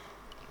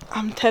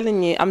 I'm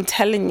telling you,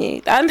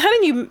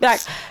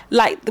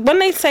 like when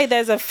they say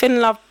there's a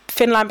thin line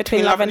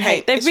between love and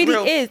hate, there really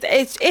real. Is.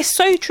 It's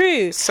so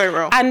true. So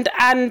real.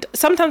 And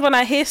sometimes when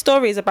I hear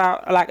stories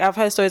about, like, I've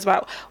heard stories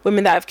about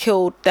women that have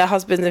killed their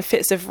husbands in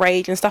fits of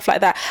rage and stuff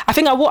like that. I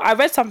think I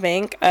read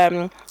something.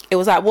 It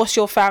was like, what's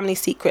your family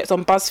secrets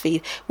on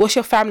BuzzFeed? What's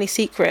your family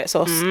secrets?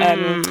 Or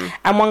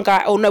and one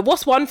guy,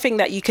 what's one thing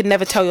that you could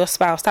never tell your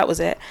spouse? That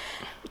was it.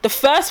 The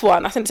first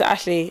one, I sent it to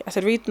Ashley. I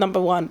said, read number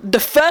 1.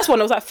 The first one,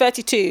 it was like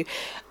 32.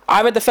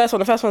 I read the first one.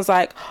 The first one's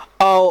like,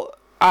 oh,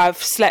 I've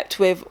slept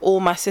with all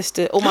my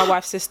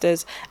wife's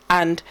sisters,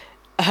 and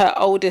her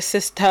oldest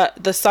sister,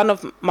 the son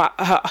of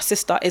her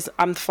sister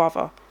I'm the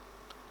father.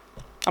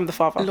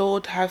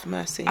 Lord have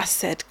mercy. I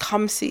said,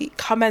 come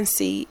and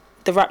see.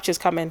 The rapture's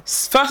coming.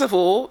 First of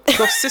all,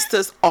 your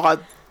sisters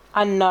are...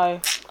 I know.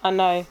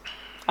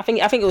 I think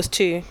it was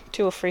 2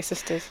 or 3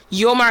 sisters.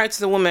 You're married to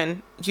the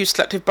woman. You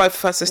slept with both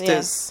of her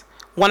sisters.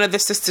 Yeah. One of the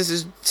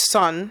sisters'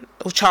 son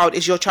or child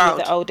is your child.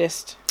 You're the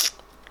oldest.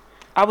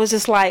 I was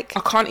just like, I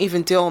can't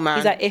even deal, man.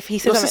 He's like,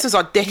 your sisters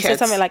are dickheads. He said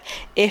something like,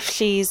 let me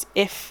see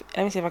if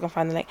I can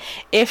find the link.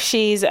 If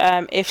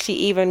she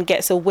even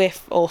gets a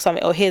whiff or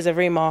something, or hears a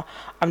rumor,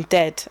 I'm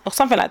dead, or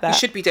something like that. You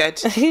should be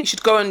dead. You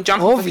should go and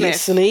jump off a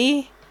cliff.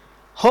 Obviously.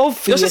 Your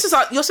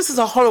sisters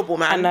are horrible,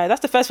 man. I know.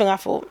 That's the first thing I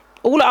thought.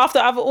 After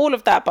all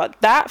of that, but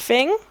that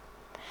thing,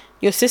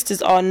 your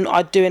sisters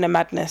are doing a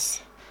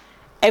madness.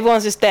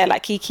 Everyone's just there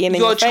like Kiki and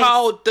your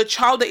child. The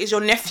child that is your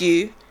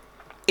nephew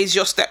is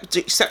your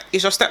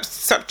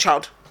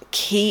stepchild.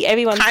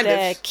 Everyone's kind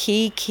there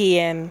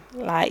Kiki-ing,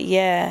 like,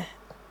 yeah.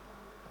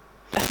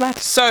 That's mad.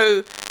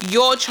 So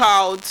your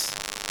child,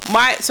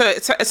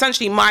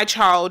 essentially my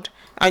child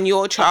and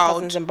your child,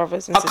 cousins and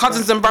brothers, and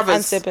cousins and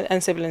brothers,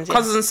 and siblings. Yeah.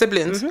 Cousins and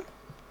siblings. Mm-hmm.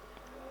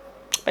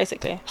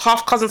 Basically,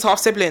 half cousins, half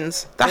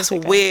siblings. That's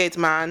basically weird,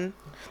 man.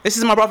 This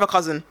is my brother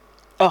cousin.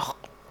 Ugh,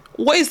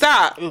 what is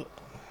that?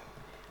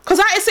 Because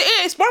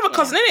it's brother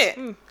cousin, isn't it?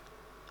 Mm.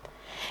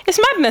 It's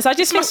madness. I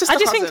just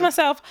think to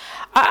myself,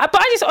 but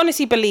I just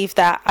honestly believe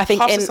that. I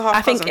think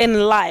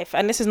in life,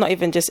 and this is not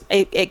even just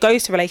it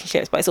goes to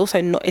relationships, but it's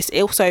also not. It's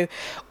also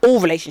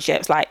all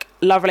relationships, like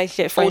love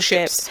relationships,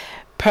 friendships,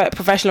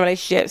 professional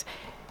relationships.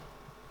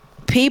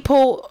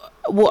 People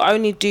will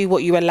only do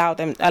what you allow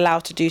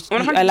to do.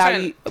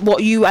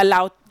 What you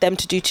allow them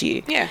to do to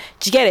you. Yeah.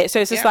 Do you get it? So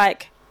it's just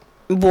like,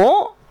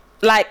 what?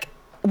 Like,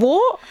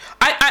 what?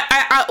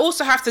 I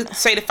also have to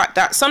say the fact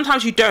that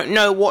sometimes you don't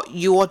know what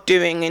you're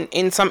doing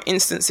in some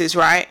instances,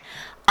 right?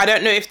 I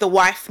don't know if the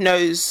wife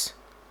knows,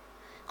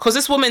 because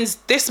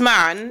this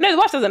man. No, the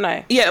wife doesn't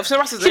know. Yeah, so the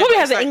wife doesn't know. She probably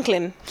has an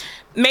inkling.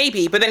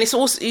 Maybe, but then it's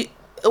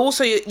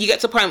also you get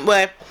to a point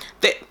where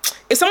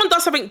if someone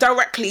does something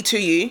directly to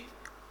you,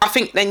 I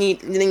think then you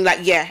like,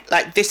 yeah,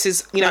 like this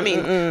is, you know what I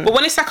mean? But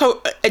when it's like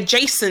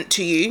adjacent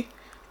to you,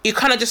 you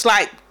kind of just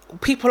like,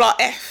 people are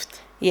effed.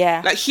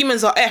 Yeah. Like,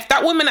 humans are effed.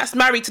 That woman that's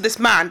married to this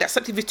man that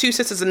slept with his 2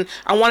 sisters and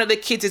one of the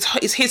kids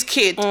is his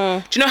kid.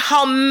 Do you know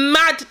how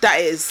mad that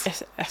is?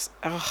 And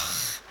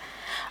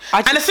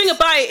the thing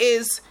about it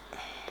is,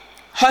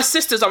 her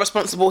sisters are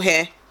responsible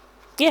here.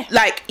 Yeah.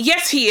 Like,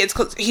 yes, he is,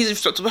 because he's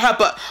responsible to her,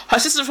 but her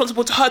sister's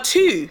responsible to her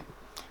too.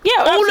 Yeah,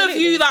 all absolutely. of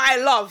you that I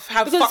love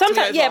have fucked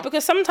me over. Yeah,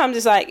 because sometimes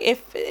it's like,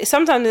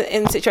 sometimes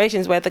in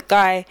situations where the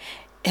guy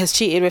has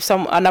cheated with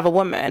another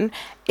woman,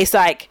 it's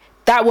like,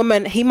 that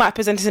woman, he might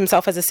present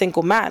himself as a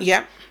single man.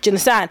 Yeah. Do you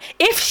understand?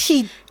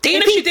 Even if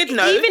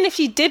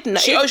she did know,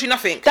 she owes you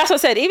nothing. That's what I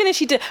said. Even if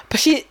she did, but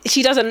she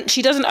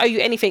doesn't owe you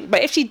anything.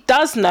 But if she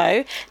does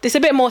know, there's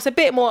a bit more.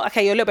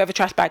 Okay, you're a little bit of a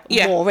trash bag,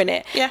 more,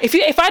 innit? Yeah.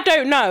 If I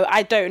don't know,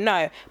 I don't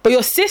know. But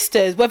your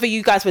sisters, whether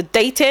you guys were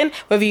dating,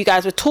 whether you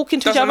guys were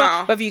talking to each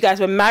other, whether you guys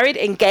were married,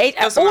 engaged,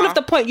 at all of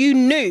the point, you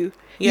knew.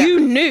 You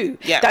knew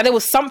Yeah. that there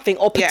was something,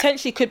 or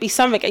potentially could be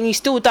something, and you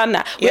still done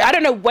that. Yeah. I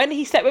don't know when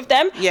he slept with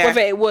them,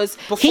 whether it was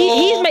before.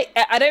 he's made.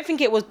 I don't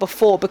think it was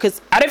before,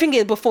 because I don't think it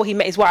was before he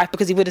met his wife,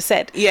 because he would have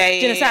said. Yeah, Do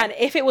you understand?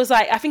 If it was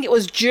like, I think it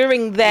was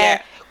during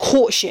their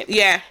courtship.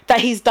 Yeah.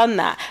 That he's done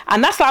that,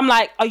 and that's why I'm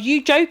like, are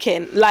you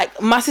joking?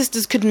 Like, my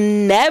sisters could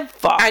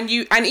never. And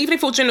even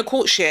if it was during the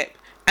courtship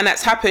and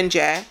that's happened,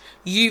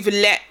 you've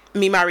let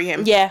me marry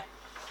him. Yeah.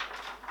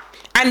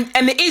 And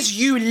it is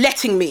you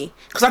letting me,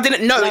 because I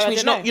didn't know. No, Which I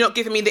means didn't know. you're not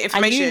giving me the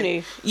information. And you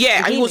knew.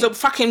 Yeah, and he was knew. a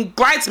fucking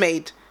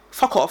bridesmaid.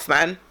 Fuck off,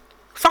 man.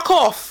 Fuck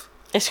off.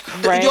 It's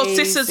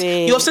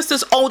crazy. Your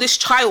sister's oldest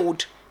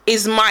child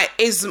is my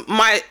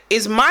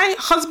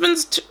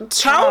husband's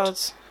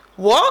child.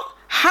 What?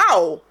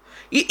 How?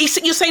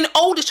 You're saying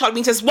oldest child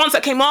means there's ones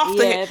that came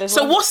after him.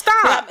 So what's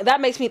that? That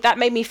made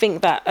me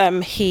think that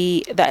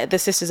that the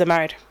sisters are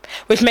married,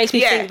 which makes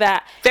me think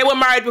that they were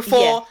married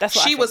before that's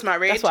she was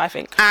married. That's what I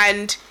think.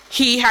 And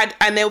he had,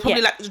 and they were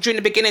probably like during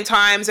the beginning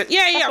times, and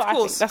of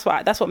course.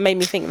 That's what made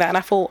me think that, and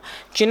I thought,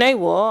 do you know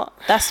what?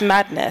 That's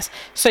madness.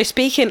 So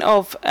speaking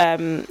of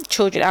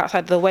children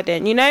outside the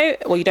wedding, you know,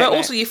 well, you don't. But know.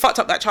 also, you fucked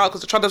up that child because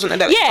the child doesn't know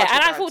that. Yeah,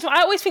 and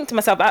I always think to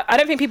myself, I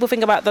don't think people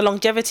think about the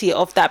longevity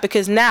of that,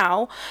 because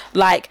now,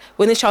 like,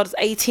 when this child is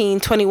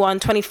 18, 21,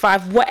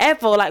 25,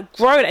 whatever, like,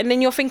 grown, and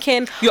then you're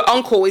thinking, your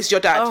uncle is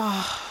your dad,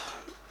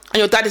 and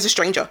your dad is a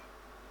stranger.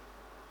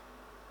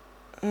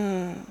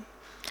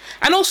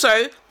 And also,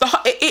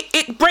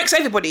 it breaks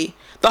everybody.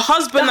 The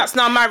husband that's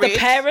now married, the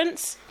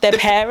parents, their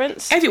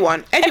parents,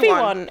 everyone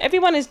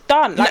is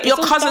done. Like, your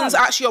cousin's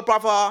actually your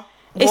brother.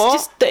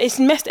 It's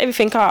messed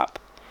everything up.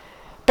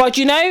 But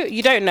you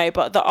don't know,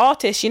 but the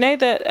artist, you know,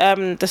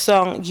 the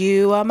song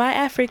 "You Are My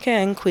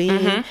African Queen."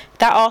 Mm-hmm.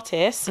 That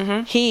artist,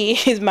 he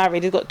is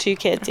married. He's got 2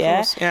 kids. Of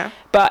course, yeah.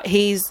 But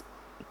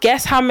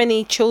guess how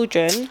many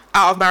children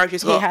out of marriage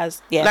he's got? He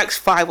has, like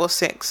 5 or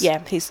 6.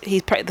 Yeah, he's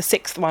the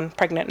 6th one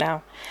pregnant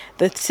now.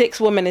 The 6th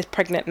woman is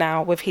pregnant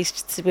now with his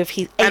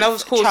 8th and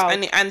of course,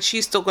 child. and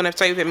she's still gonna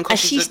stay with him, and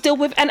she's still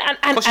with and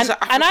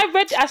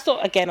I saw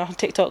again on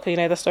TikTok, you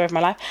know, the story of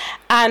my life,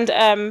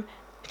 and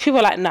people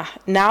are like, nah,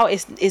 now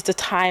is the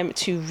time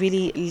to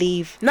really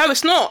leave. No,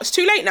 it's not. It's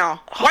too late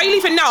now. Why are you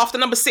leaving now after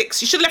number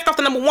 6? You should have left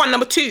after number 1,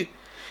 number 2.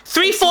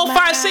 3, 4,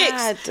 5,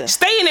 6.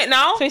 Stay in it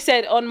now. So he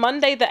said on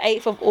Monday the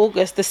 8th of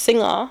August, the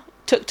singer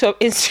took to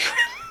Instagram.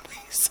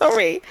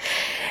 Sorry,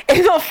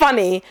 it's not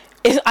funny.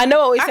 I know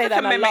I always say that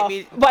and I laugh,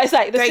 but it's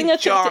like the singer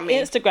took to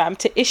Instagram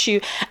to issue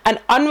an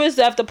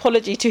unreserved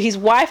apology to his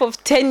wife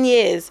of 10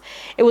 years.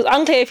 It was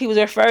unclear if he was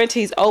referring to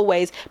his old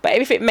ways, but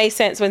everything made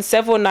sense when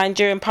several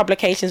Nigerian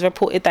publications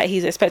reported that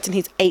he's expecting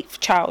his 8th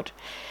child.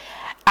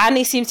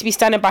 Annie seems to be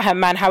standing by her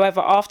man. However,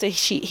 after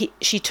she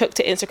took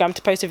to Instagram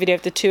to post a video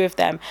of the 2 of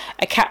them,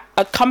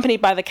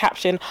 accompanied by the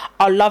caption,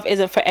 "Our love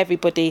isn't for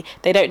everybody.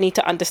 They don't need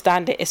to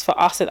understand it. It's for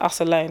us and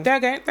us alone." There you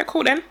go. They're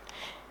cool then.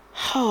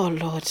 Oh,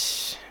 Lord.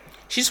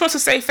 She just wants to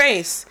save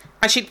face.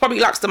 And she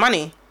probably lacks the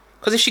money.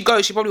 Because if she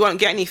goes, she probably won't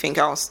get anything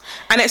else.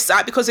 And it's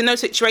sad because in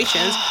those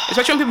situations,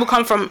 especially when people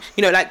come from,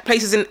 you know, like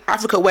places in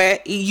Africa where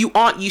you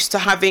aren't used to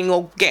having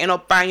or getting or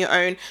buying your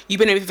own. You've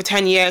been in it for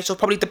 10 years. You're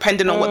probably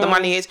dependent on what the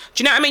money is. Do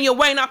you know what I mean? You're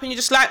weighing up and you're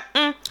just like,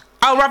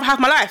 I'll rather have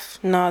my life.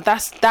 No,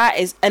 that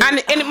is... And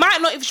it might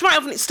not... She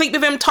might even sleep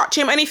with him, touch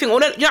him, anything.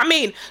 Or, you know what I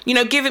mean? You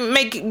know,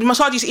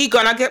 massage his ego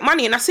and I get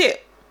money and that's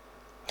it.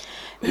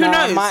 Who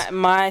knows?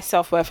 My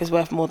self-worth is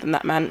worth more than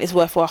that, man. It's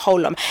worth for a whole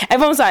lot.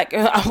 Everyone's like,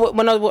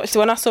 when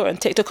I saw it on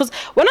TikTok, because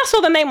when I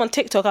saw the name on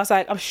TikTok, I was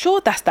like, I'm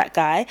sure that's that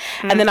guy.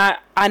 And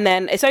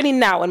then it's only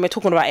now when we're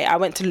talking about it, I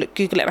went to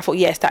Google it and I thought,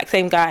 yes, that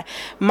same guy.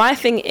 My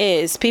thing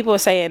is, people are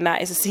saying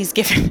that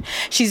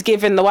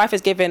the wife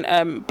is giving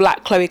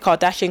black Khloe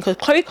Kardashian, because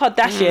Khloe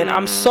Kardashian,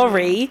 I'm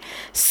sorry,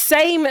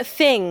 same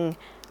thing.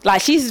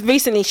 Like, she's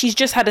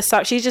just had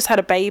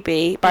a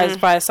baby by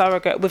a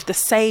surrogate with the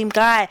same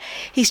guy.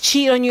 He's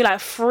cheated on you like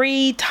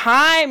 3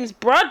 times,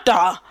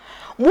 brother.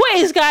 What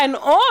is going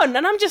on?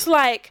 And I'm just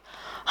like,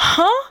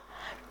 huh?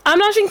 I'm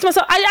not thinking to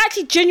myself, I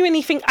actually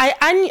genuinely think,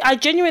 I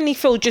genuinely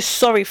feel just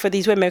sorry for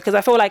these women, because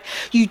I feel like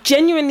you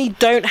genuinely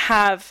don't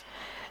have,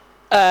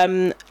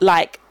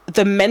 like,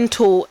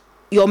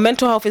 your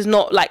mental health is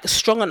not, like,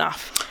 strong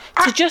enough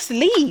to just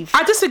leave.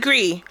 I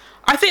disagree.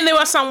 I think there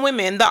are some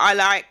women that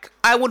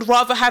I would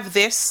rather have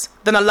this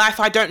than a life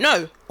I don't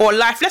know, or a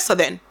life lesser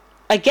than.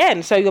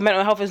 Again, so your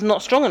mental health is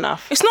not strong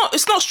enough. It's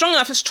not strong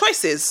enough. It's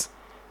choices.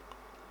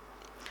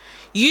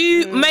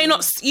 You may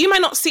not see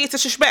it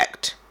as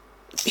disrespect.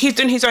 He's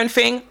doing his own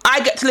thing.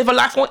 I get to live a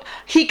life.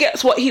 He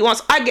gets what he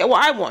wants. I get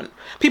what I want.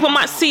 People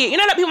might see it. You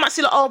know, like people might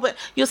see like, oh, but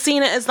you're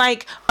seeing it as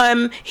like,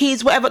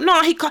 he's whatever.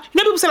 No, you know,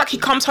 people say like he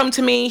comes home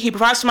to me. He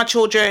provides for my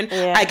children.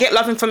 Yeah. I get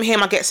loving from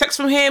him. I get sex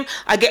from him.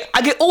 I get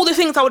all the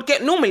things I would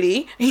get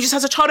normally. He just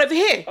has a child over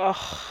here.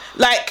 Oh.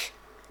 Like,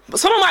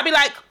 someone might be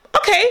like,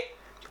 okay,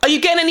 are you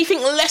getting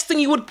anything less than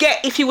you would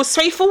get if he was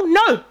faithful?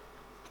 No.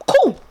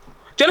 Cool.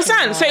 Do you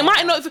understand? So it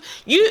might not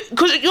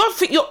because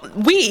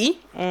we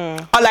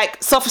are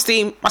like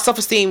self-esteem. My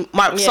self-esteem,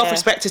 my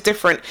self-respect is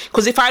different.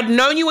 Because if I'd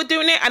known you were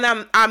doing it, and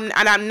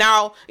I'm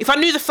now, if I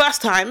knew the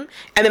first time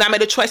and then I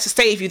made a choice to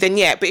stay with you, then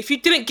yeah. But if you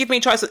didn't give me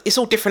a choice, it's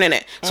all different,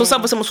 innit? So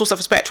self-esteem was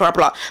self-respect, blah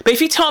blah. But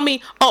if you tell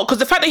me, because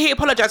the fact that he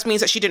apologized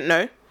means that she didn't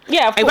know.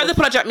 Yeah, of course. And whether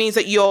apologize means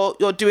that you're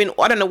doing,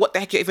 I don't know what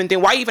the heck you're even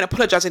doing. Why are you even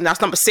apologizing? That's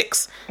number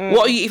 6.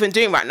 What are you even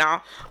doing right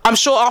now? I'm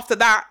sure after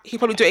that he'll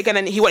probably do it again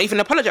and he won't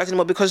even apologize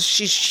anymore because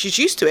she's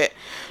used to it.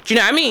 Do you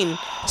know what I mean?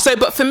 So,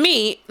 but for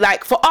me,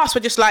 like for us,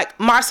 we're just like,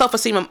 my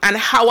self-esteem and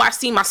how I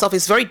see myself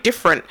is very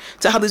different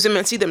to how these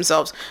women see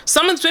themselves.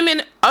 Some of these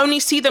women only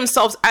see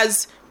themselves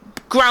as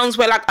grounds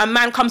where like a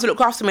man comes to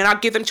look after me and I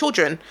give them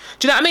children.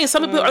 Do you know what I mean?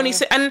 Some people only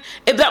say, and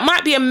that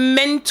might be a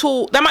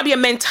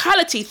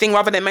mentality thing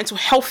rather than a mental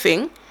health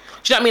thing.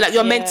 Do you know what I mean? Like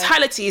your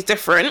mentality is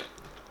different.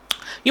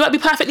 You might be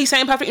perfectly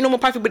sane, perfectly normal,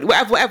 perfect,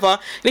 whatever.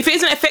 And if it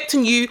isn't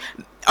affecting you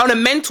on a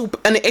mental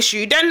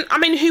issue, then I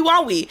mean, who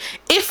are we?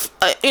 If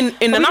in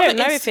another, we don't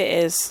know if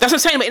it is. That's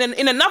what I'm saying. But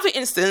in another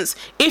instance,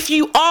 if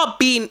you are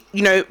being,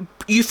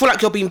 you feel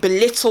like you're being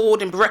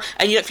belittled and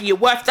you don't feel your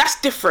worth, that's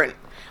different.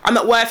 I'm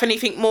not worth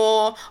anything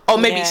more, or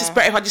maybe it's just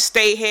better if I just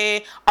stay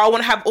here. I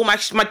want to have all my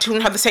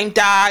children have the same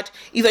dad.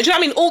 Either, do you know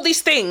what I mean? All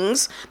these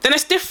things, then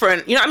it's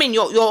different. You know what I mean?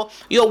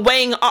 You're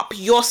weighing up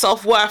your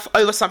self-worth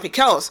over something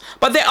else.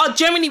 But there are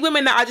generally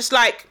women that are just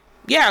like,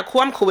 yeah,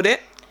 cool, I'm cool with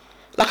it.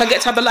 Like, I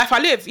get to have the life I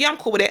live. Yeah, I'm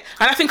cool with it.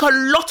 And I think a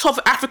lot of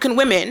African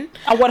women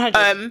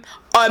 100.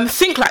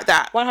 Think like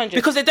that. 100.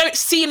 Because they don't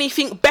see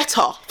anything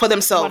better for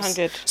themselves.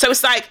 100. So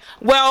it's like,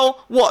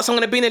 well, what? So I'm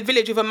going to be in a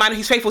village with a man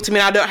who's faithful to me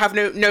and I don't have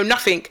no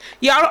nothing.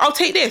 Yeah, I'll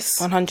take this.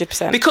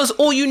 100%. Because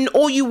all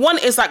you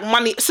want is like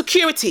money,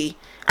 security.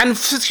 And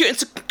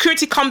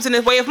security comes in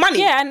the way of money.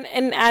 Yeah,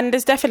 and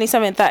there's definitely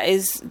something that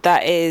is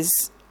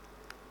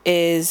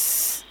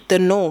the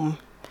norm.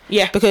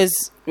 Yeah.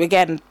 Because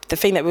again, the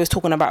thing that we was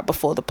talking about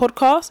before the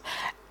podcast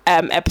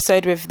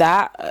episode with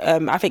that,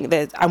 I think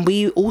that, and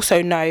we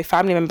also know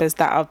family members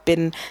that have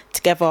been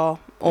together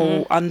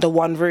all under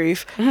one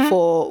roof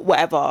for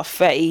whatever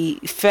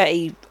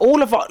 30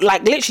 all of our,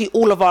 like literally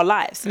all of our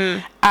lives,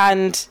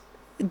 and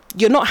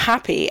you're not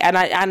happy,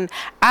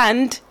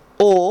 and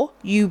or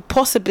you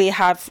possibly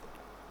have,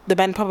 the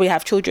men probably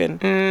have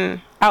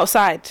children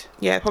outside.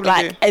 Yeah,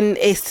 probably do. And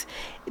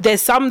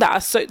there's some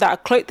that are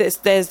close.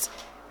 There's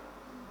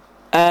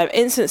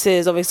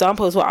instances of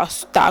examples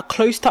that are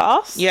close to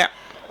us,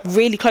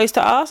 really close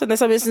to us, and there's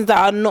some instances that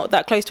are not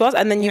that close to us,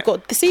 and then you've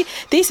got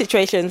these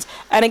situations.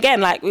 And again,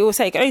 like we will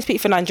say, I can only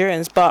speak for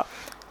Nigerians, but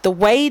the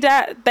way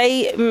that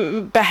they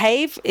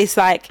behave is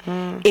like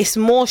it's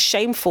more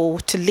shameful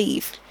to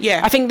leave.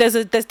 I think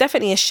there's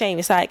definitely a shame.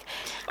 It's like,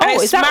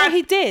 is that what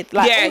he did?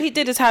 Like all he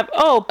did is have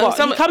but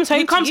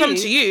he comes home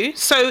to you,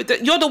 so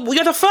you're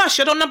the first,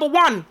 you're the number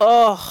one.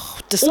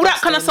 Disgusting. All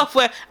that kind of stuff,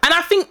 and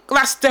I think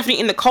that's definitely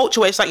in the culture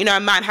where it's like, a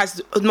man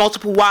has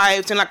multiple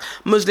wives and like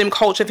Muslim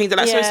culture, things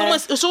like that.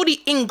 So it's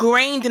already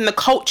ingrained in the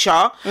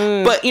culture.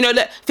 But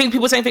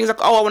people saying things like,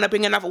 oh, I want to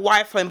bring another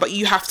wife home, but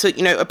you have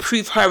to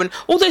approve her, and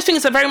all those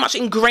things are very much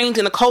ingrained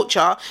in the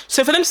culture.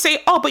 So for them to say,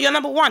 oh, but you're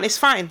number one, it's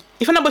fine.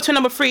 If you're number 2,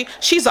 number 3,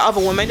 she's the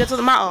other woman, that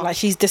doesn't matter. Like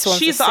she's this one,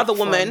 she's the other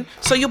woman.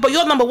 So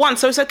you're number 1,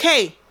 so it's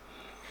okay.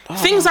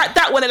 Things like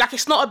that, where they're like,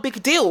 it's not a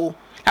big deal.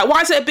 Like,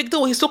 why is it a big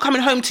deal? He's still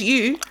coming home to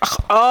you.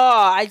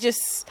 I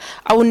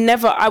will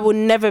never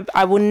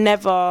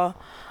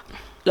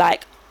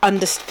like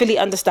fully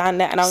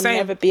understand that, and I'll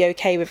never be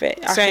okay with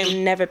it. I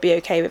can never be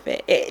okay with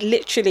it. It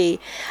literally,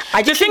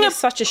 I just think it's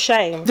such a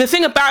shame. The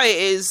thing about it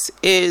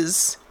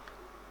is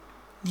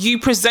you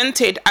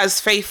presented as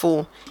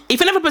faithful.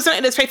 If you never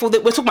presented as faithful, we're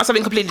talking about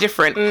something completely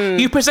different.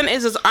 You presented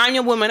as, I'm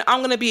your woman, I'm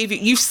going to be with you.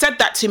 You've said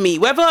that to me.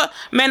 Whether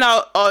men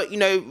are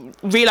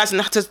realising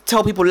how to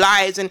tell people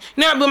lies, and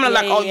women are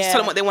like, you tell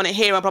them what they want to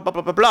hear, and blah, blah,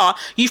 blah, blah, blah.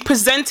 You've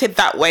presented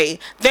that way.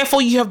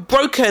 Therefore, you have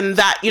broken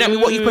that,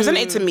 what you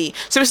presented to me.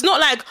 So it's not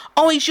like,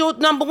 he's your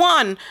number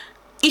 1.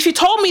 If you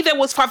told me there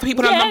was 5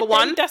 people I'm number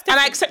 1 and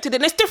I accepted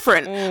it, it's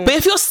different. But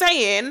if you're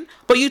saying,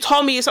 but you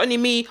told me it's only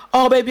me,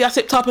 oh baby, I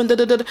slipped up and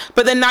da-da-da,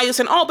 but then now you're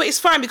saying, but it's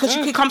fine because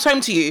he comes home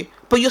to you,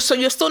 but you're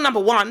still number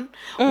 1.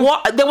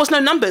 What? There was no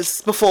numbers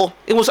before.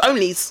 It was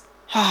onlys.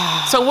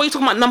 So what are you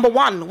talking about, number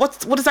 1? What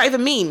does that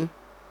even mean?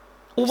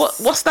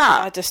 What's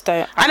that? I just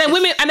don't. And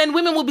then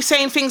women will be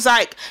saying things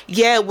like,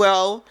 yeah,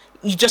 well,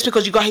 just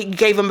because you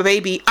gave him a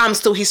baby, I'm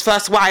still his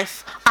first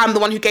wife. I'm the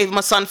one who gave him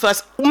a son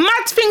first.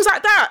 Mad things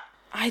like that.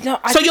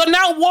 So you're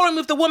now warring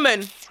with the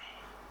woman,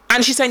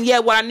 and she's saying, yeah,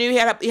 well, I knew he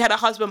had a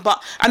husband,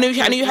 but I knew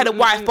he had a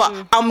wife,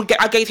 but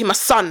I gave him a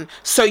son.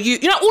 So you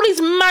all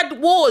these mad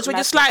wars. We're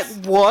just like,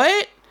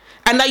 what?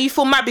 And now you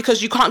feel mad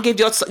because you can't give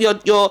your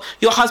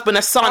husband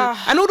a son,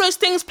 and all those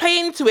things play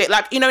into it.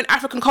 Like, in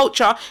African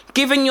culture,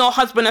 giving your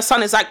husband a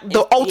son is like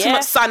the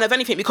ultimate sign of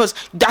anything, because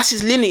that's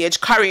his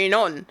lineage carrying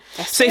on.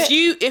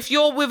 If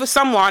you're with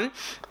someone,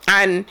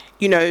 and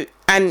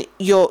and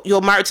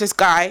you're married to this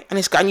guy, and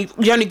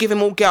you only give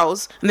him all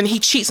girls, and then he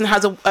cheats and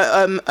has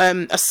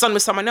a son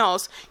with someone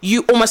else,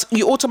 you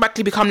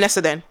automatically become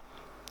lesser than.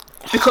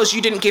 because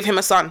you didn't give him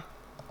a son.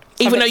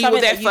 Even though you were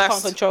there you first.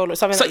 can't control it.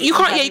 So You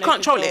can't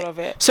control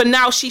it. So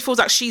now she feels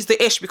like she's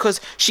the ish because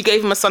she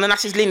gave him a son and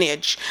that's his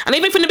lineage. And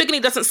even from the beginning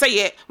he doesn't say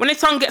it. When his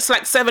son gets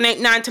like 7,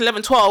 8, 9 to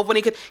 11, 12, when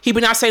he'd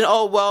be now saying,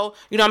 oh, well,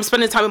 you know, I'm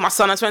spending time with my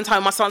son. I'm spending time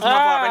with my son's mother.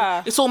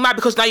 And it's all mad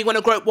because now you want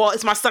to grow up. Well,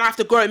 it's my son. I have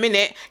to grow him in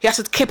it. He has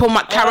to keep on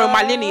carry on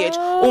my lineage.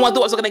 All my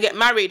daughters are going to get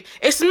married.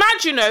 It's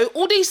mad, you know,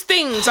 all these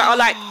things that are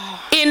like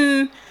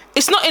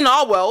it's not in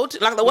our world,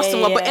 like the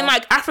Western world, but in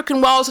like African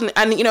worlds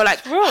and you know, like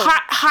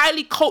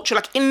highly cultured,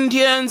 like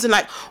Indians and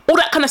like all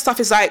that kind of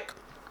stuff is like,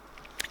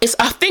 it's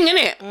a thing,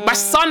 innit? My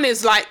son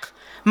is like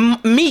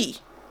me.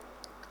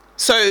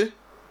 So, do you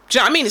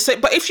know what I mean?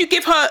 But if you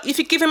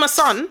give him a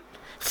son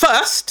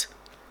first,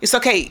 it's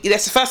okay.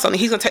 That's the first son.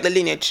 He's gonna take the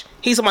lineage.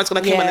 He's the one who's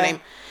gonna claim the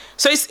name.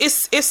 So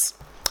it's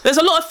there's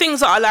a lot of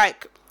things that are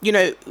like, you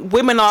know,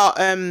 women are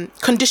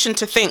conditioned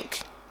to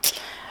think.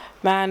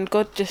 Man,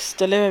 God just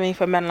deliver me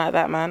from men like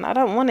that, man. I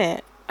don't want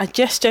it. I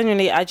just don't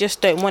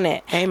want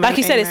it. Amen, like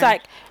you said, it's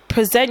like,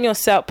 present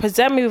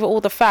me with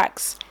all the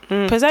facts.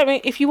 Present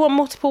me, if you want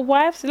multiple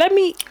wives, let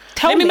me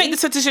make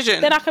this a decision.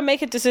 Then I can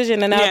make a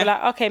decision and I'll be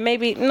like, okay,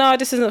 maybe, no,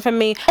 this isn't for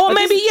me. Or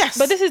maybe yes.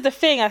 But this is the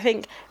thing, I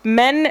think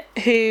men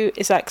who,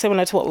 it's like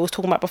similar to what we were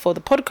talking about before the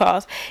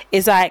podcast,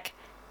 is like,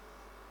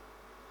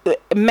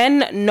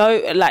 men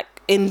know, like,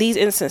 in these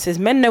instances,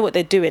 men know what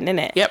they're doing,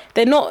 innit? Yep.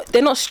 They're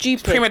not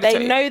stupid.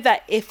 They know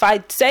that if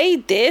I say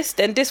this,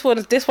 then this one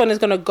is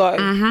gonna go.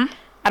 Mm-hmm.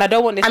 And I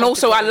don't want this. And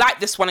also, I like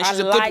this one, and she's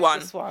a good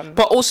one.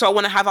 But also, I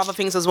want to have other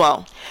things as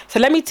well. So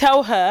let me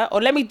tell her,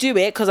 or let me do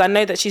it because I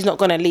know that she's not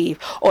gonna leave,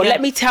 or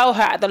let me tell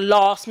her at the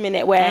last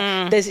minute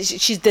where there's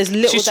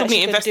little that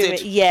she can do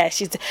it. Yeah,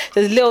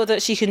 there's little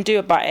that she can do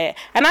about it,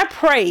 and I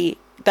pray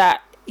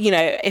that, you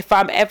know, if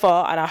I'm ever,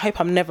 and I hope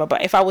I'm never,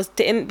 but if I was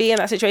to be in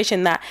that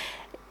situation, that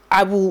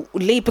I will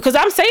leave, because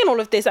I'm saying all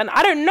of this and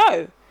I don't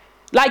know.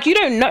 Like, you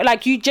don't know,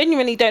 like, you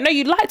genuinely don't know.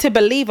 You like to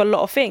believe a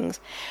lot of things.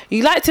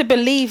 You like to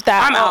believe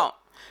that I'm out.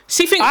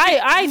 See,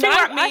 I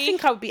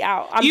think I would be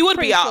out. You would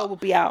be out. Sure would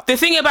be out. The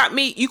thing about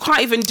me, you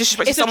can't even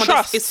disrespect someone.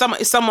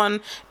 It's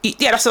someone.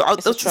 Yeah, that's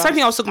the same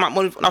thing I was talking about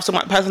when I was talking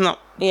about the person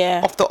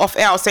off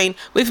air. I was saying,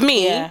 with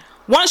me,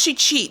 once you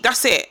cheat,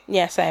 that's it.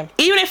 Yeah, same.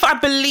 Even if I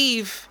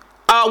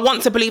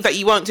want to believe that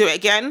you won't do it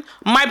again,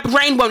 my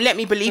brain won't let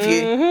me believe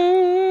you.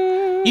 Mm-hmm.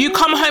 You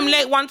come home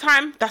late one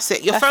time, that's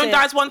it. Your phone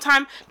dies one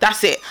time,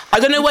 that's it. I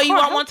don't know where you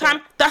are one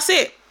time, that's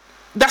it.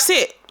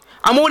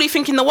 I'm already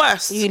thinking the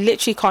worst. You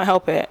literally can't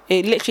help it.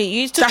 It literally,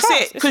 you just that's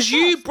trust. It. Because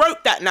you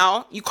broke that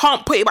now. You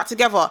can't put it back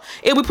together.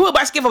 If we put it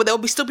back together, there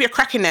will still be a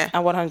crack in there.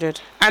 And 100.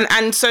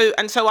 And so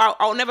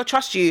I'll never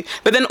trust you.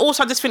 But then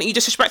also I just think you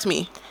disrespect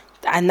me.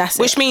 And that's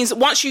Which means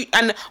once you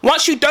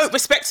don't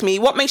respect me,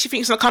 what makes you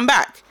think it's gonna come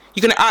back?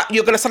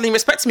 You're gonna suddenly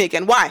respect me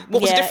again. Why?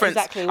 What was the difference?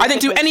 Exactly. I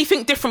didn't do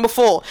anything different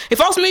before. If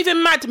I was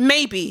moving mad,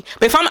 maybe.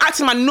 But if I'm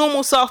acting my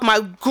normal self, my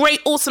great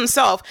awesome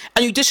self,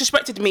 and you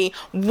disrespected me,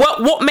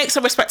 what makes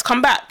the respect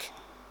come back?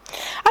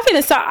 I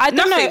think I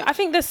don't know. I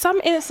think there's some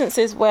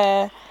instances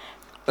where,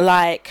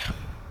 like,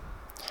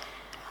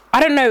 I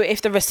don't know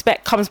if the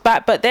respect comes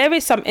back, but there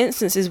is some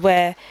instances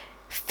where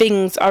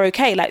things are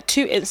okay. Like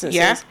 2 instances.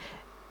 Yeah.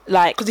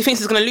 Like, because he thinks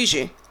he's gonna lose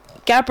you.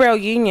 Gabrielle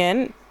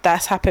Union,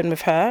 that's happened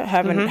with her. Her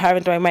and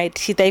Dwayne Wade.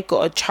 They've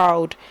got a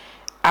child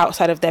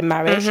outside of their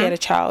marriage. He had a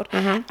child,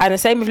 and the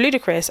same with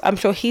Ludacris. I'm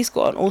sure he's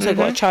got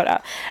a child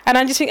out. And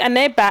I just think, and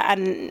they're bad,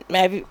 and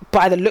maybe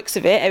by the looks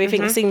of it,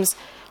 everything seems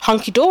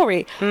hunky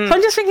dory. So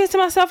I'm just thinking to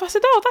myself, I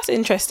said, oh, that's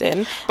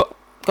interesting. But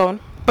go on.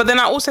 But then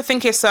I also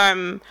think it's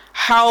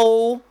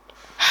how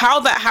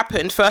that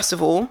happened. First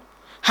of all,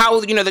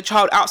 how, you know, the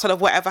child outside of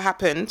whatever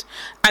happened,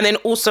 and then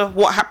also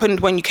what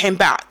happened when you came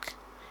back.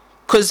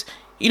 Because,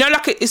 you know,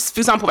 like, it's, for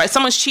example, like,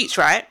 someone cheats,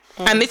 right?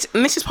 And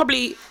this is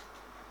probably,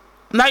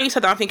 now you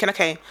said that, I'm thinking,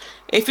 okay,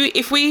 if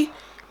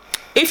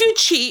you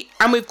cheat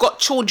and we've got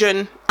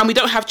children and we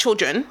don't have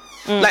children,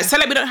 like, say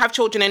like we don't have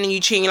children and then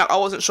you cheat and you're like, I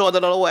wasn't sure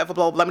that or whatever,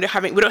 blah blah. We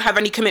don't have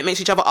any commitments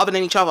to each other other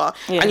than each other,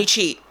 and you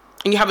cheat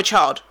and you have a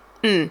child.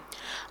 I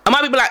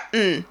might be like,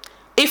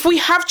 if we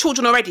have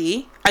children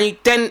already and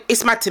then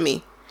it's mad to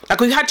me. Like,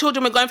 we had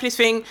children, we're going for this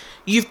thing,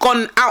 you've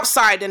gone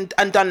outside and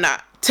done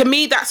that. To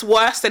me, that's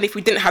worse than if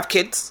we didn't have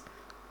kids.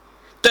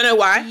 Don't know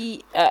why.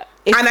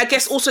 And I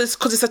guess also it's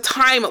because it's a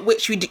time at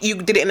which you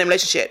did it in a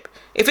relationship.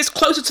 If it's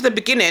closer to the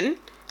beginning,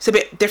 it's a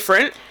bit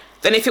different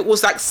than if it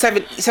was like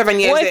 7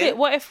 years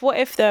What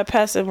if the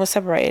person was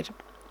separated?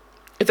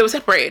 If they were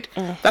separated,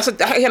 that's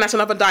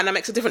another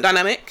dynamic. It's a different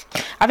dynamic.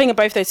 I think in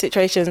both those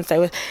situations, they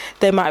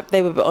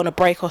were on a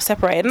break or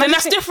separated. And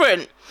that's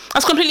different.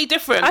 That's completely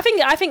different. I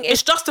think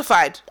it's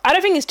justified. I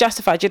don't think it's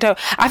justified. You know,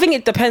 I think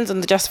it depends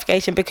on the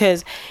justification,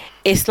 because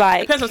it's like,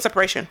 it depends on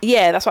separation.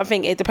 Yeah, that's what I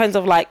think. It depends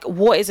on, like,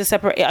 what is a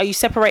separate? Are you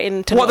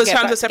separating to what not the get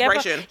terms back of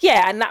separation? Together?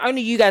 Yeah, and that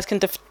only you guys can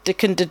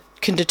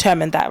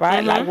determine that,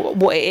 right? Like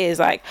what it is.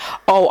 Like,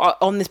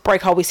 on this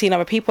break, are we seeing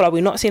other people? Are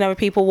we not seeing other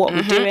people? What are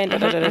we doing?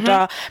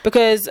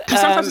 Because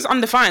sometimes it's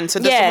undefined.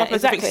 So one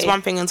person thinks it's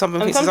one thing and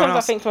sometimes thinks it's something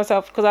else. I think to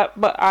myself,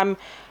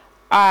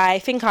 I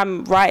think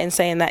I'm right in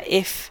saying that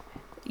if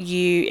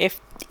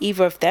if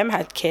either of them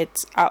had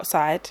kids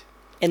outside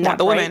in that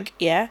the break, woman?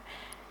 yeah,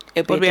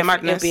 it'd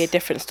be a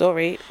different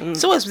story.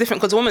 It's always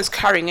different because the woman's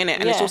carrying in it,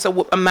 and it's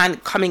also a man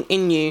coming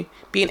in you,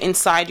 being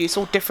inside you. It's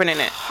all different in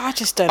it. I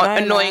just don't know.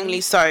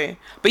 Annoyingly so.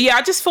 But yeah,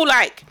 I just feel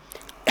like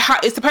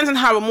it depends on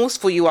how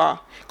remorseful you are.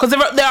 Because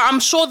there are, I'm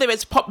sure there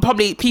is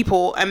probably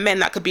people and men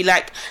that could be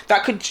like,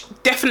 that could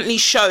definitely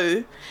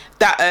show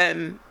that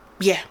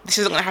this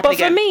isn't gonna happen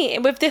again. But for me,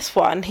 with this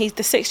one, he's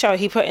the 6th child.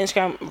 He put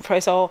Instagram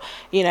post,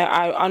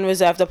 I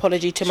unreserved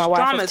apology to my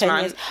wife of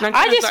 10 years.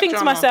 I just think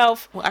to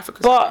myself,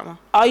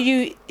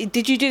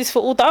 did you do this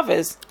for all the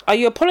others? Are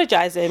you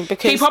apologising?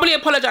 Because he probably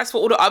apologised for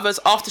all the others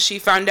after she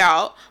found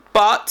out,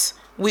 but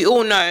we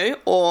all know,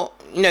 or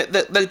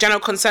the general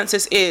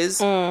consensus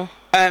is no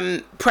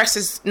press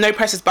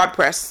is bad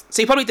press.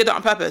 So he probably did it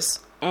on purpose.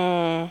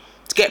 To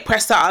get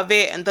pressed out of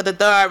it and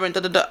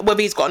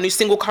whether he's got a new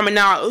single coming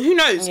out, who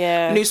knows,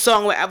 new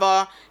song,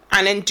 whatever,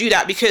 and then do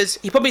that because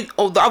he probably,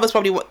 or the others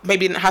probably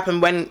maybe didn't happen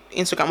when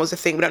Instagram was a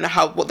thing. We don't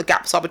know what the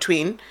gaps are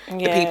between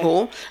the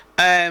people,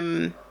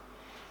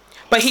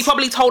 but he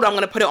probably told her, I'm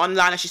going to put it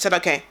online, and she said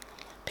okay.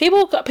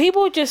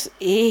 People just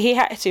he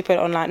had to put it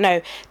online.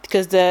 No,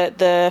 because the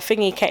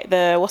thingy came,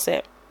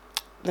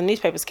 the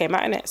newspapers came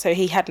out in it, so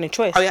he had no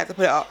choice. Oh, he had to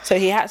put it up. So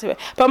he had to.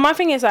 But my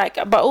thing is like,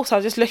 but also I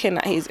was just looking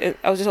at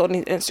I was just on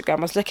his Instagram.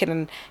 I was looking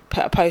and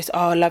put a post.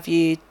 Oh, love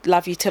you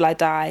till I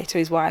die, to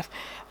his wife.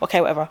 Okay,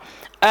 whatever.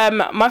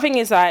 My thing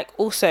is like,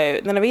 also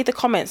then I read the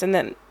comments, and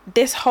then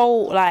this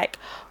whole like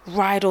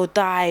ride or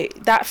die,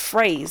 that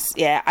phrase,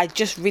 I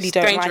just really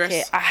don't like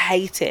it. I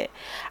hate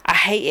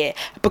it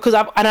because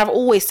I've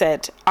always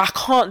said I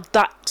can't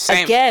die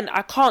again.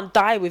 I can't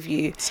die with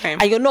you. Same.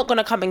 And you're not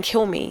gonna come and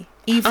kill me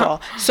either.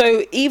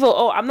 So either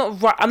I'm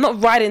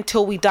not riding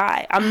till we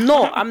die.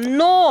 Well,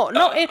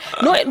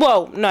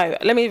 no,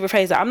 let me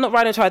rephrase that. I'm not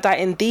riding till I die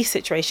in these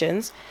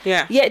situations.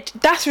 Yeah,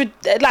 that's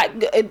like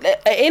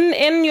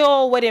in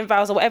your wedding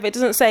vows or whatever, it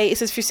doesn't say, it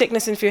says through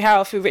sickness and through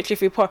health, through richly,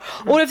 through poor,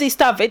 all of these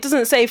stuff. It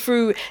doesn't say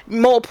through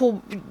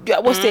multiple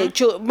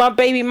my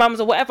baby mums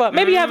or whatever.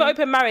 Maybe you have an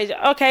open marriage,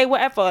 okay,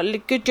 whatever,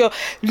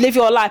 live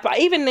your life. But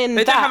even in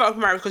they don't have an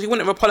open marriage because you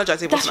wouldn't have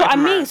apologized if it that's what I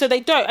mean marriage. So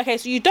they don't. Okay,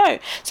 so you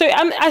don't. So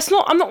I'm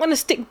not going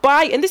to stick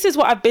by, and this is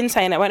what I've been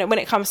saying, that when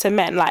it comes to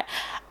men, like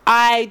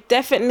I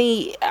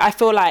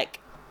feel like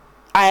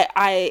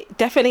I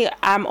definitely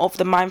am of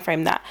the mind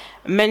frame that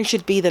men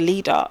should be the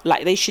leader,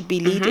 like they should be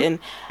leading,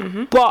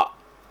 but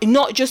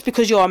not just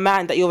because you're a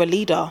man that you're a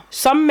leader.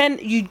 Some men,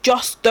 you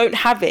just don't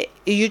have it.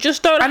 You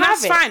just don't have it. And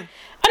that's fine.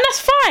 And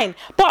that's fine,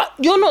 but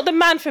you're not the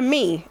man for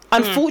me.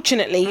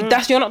 Unfortunately,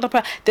 you're not the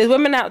person. There's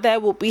women out there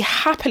will be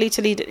happily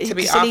to lead in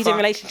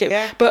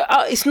relationship, but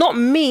it's not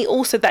me.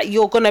 Also, that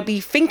you're gonna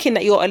be thinking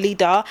that you're a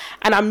leader,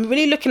 and I'm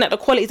really looking at the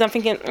qualities. I'm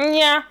thinking,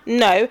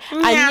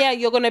 and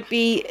you're gonna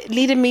be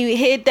leading me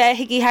here, there,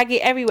 higgy, haggy,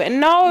 everywhere.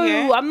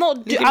 No, I'm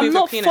not. I'm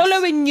not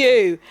following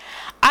you.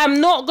 I'm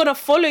not gonna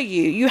follow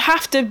you. You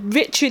have to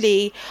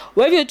literally,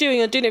 whatever you're doing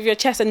it with your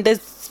chest, and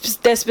there's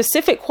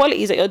specific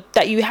qualities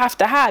that you have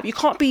to have. You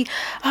can't be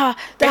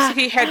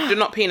basically head,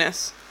 not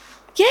penis.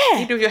 Yeah,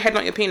 you do with your head,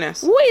 not your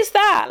penis. What is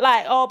that?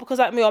 Like, because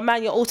like you're a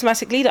man, you're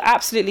automatic leader?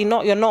 Absolutely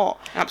not. You're not.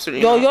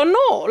 Absolutely not. You're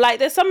not. Like,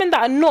 there's some men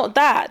that are not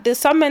that. There's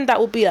some men that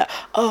will be like,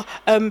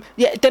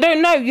 they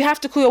don't know. You have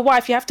to call your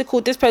wife. You have to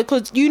call this person,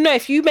 because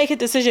if you make a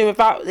decision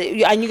without,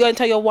 and you go and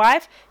tell your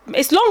wife,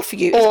 it's long for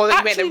you. Or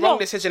you make the wrong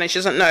decision and she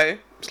doesn't know.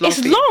 It's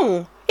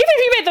long. Even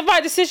if you make the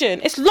right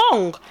decision, it's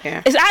long.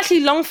 Yeah. It's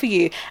actually long for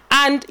you.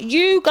 And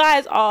you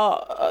guys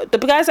are the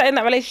guys that are in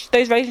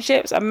those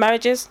relationships and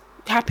marriages,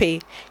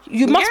 happy.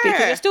 You must be,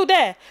 because you're still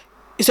there.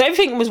 So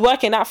everything was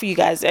working out for you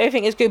guys.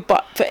 Everything is good,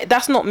 but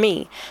that's not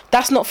me.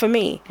 That's not for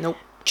me. Nope.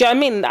 Do you know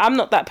what I mean? I'm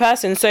not that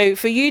person. So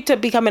for you to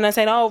be coming and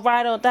saying, "Oh,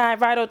 ride or die,"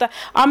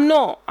 I'm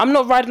not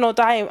riding or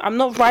dying. I'm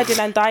not riding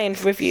and dying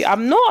with you.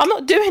 I'm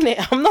not doing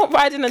it. I'm not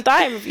riding and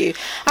dying with you.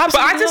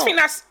 Absolutely. But I just think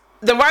that's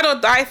the ride or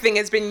die thing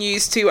has been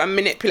used to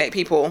manipulate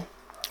people.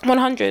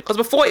 100. Because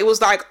before it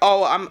was like,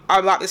 oh, I'm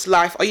about this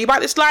life. Are you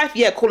about this life?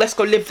 Yeah, cool. Let's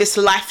go live this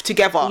life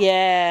together.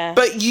 Yeah.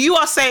 But you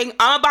are saying,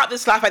 I'm about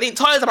this life. I didn't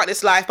tell you about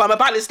this life, but I'm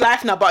about this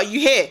life now. But are you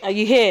here? Are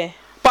you here?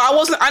 But I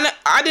wasn't.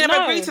 I didn't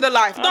agree to the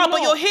life. No,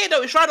 but you're here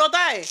though. It's ride or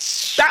die.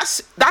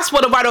 That's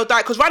what a ride or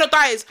die. Because ride or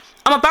die is,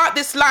 I'm about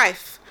this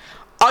life.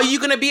 Are you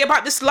gonna be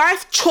about this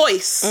life?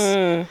 Choice.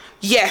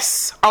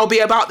 Yes, I'll be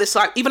about this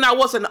life. Even though I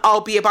wasn't,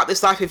 I'll be about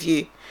this life with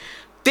you.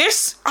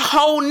 This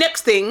whole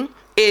next thing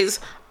is,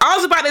 I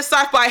was about this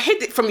life, but I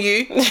hid it from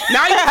you.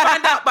 Now you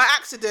find out by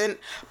accident.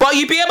 But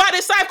you be about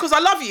this life because I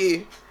love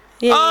you.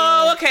 Yeah.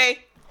 Oh, okay.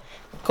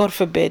 God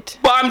forbid.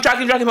 But I'm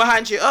dragging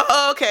behind you.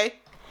 Oh, okay.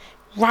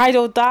 Ride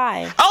or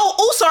die. Oh,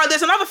 also,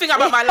 there's another thing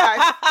about my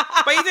life,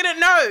 but you didn't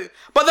know.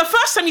 But the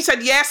first time you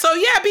said yeah, so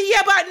be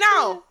about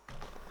now.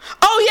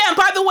 Oh yeah, and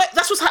by the way,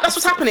 that's what's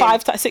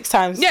happening. 6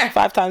 times. Yeah,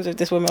 5 times with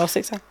this woman, or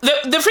 6 times.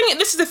 The thing,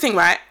 this is the thing,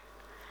 right?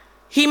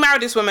 He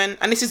married this woman,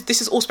 and this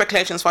is all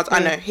speculation as far as I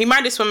know. He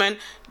married this woman,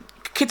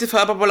 kids with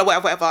her, blah blah blah,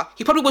 whatever.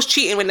 He probably was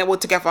cheating when they were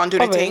together and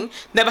doing a thing.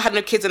 Never had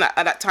no kids at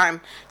that time.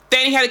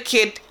 Then he had a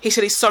kid. He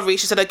said he's sorry.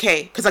 She said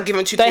okay, because I give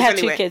him 2 They kids had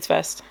anyway. 2 kids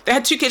first. They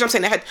had 2 kids. I'm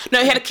saying he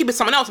had a kid with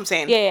someone else. I'm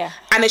saying. Yeah.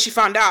 And then she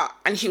found out,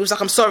 and he was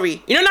like, "I'm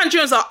sorry." You know,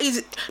 Nigerians are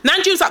easy.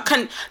 Nigerians are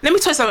can. Let me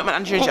tell you something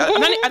about Nigerians.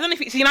 I don't know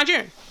if you're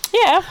Nigerian.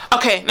 Yeah.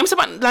 Okay, let me talk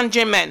about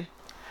Nigerian men.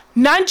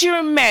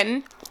 Nigerian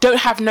men don't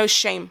have no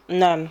shame.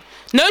 None.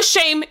 No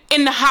shame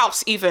in the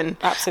house, even.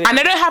 Absolutely. And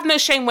they don't have no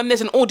shame when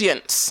there's an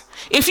audience.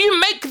 If you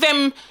make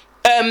them,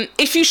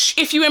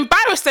 if you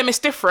embarrass them, it's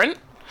different.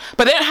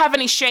 But they don't have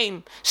any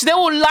shame. So they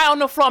will lie on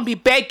the floor and be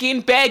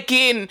begging.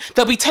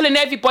 They'll be telling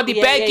everybody,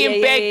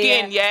 begging.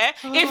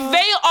 If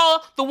they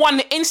are the one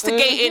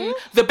instigating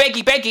the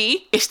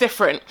beggy, it's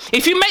different.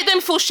 If you make them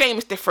feel shame,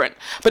 it's different.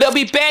 But they'll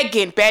be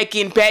begging.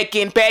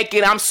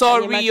 I'm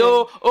sorry,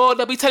 oh,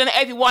 they'll be telling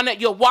everyone that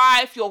your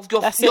wife, your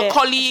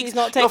colleagues,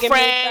 your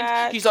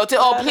friend, please.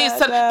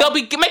 They'll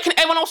be making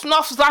everyone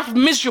else's life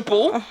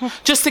miserable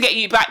just to get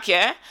you back,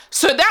 yeah?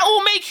 So that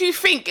will make you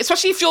think,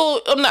 especially if you're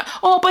like,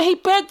 oh, but he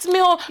begged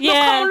me, or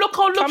look,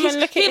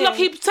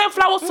 he sent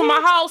flowers to my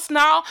house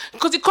now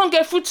because he can't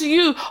get through to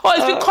you. Or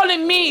he's been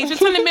calling me, he's been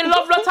sending me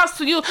love letters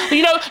to you,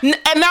 you know,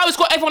 and now he's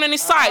got everyone on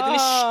his side, and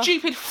this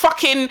stupid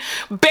fucking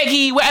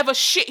beggy, whatever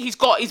shit he's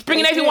got, he's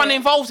bringing everyone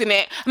involved in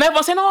it, and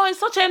everyone's saying, oh, he's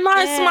such a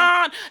nice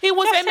man, he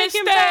was a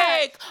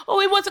mistake, oh,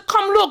 he was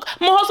come look,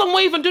 my husband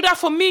won't even do that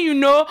for me, you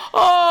know,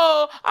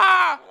 all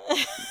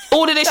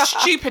of this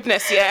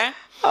stupidness, yeah.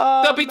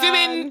 They'll be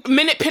doing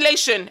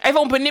manipulation.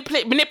 Everyone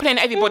manipulating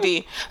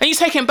everybody. And you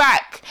take him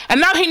back. And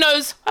now he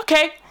knows,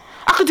 okay,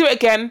 I could do it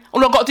again.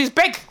 All I've got to do is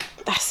beg.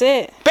 That's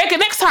it. Beg it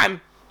next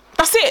time.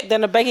 That's it. Then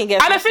the begging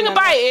gets... And the thing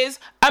about it is,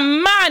 a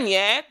man,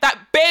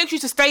 that begs you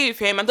to stay with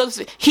him, and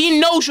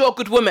he knows you're a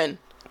good woman.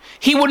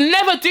 He would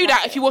never do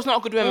that if he was not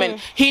a good woman.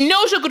 He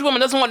knows you're a good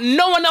woman, doesn't want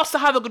no one else to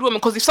have a good woman.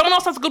 Because if someone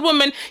else has a good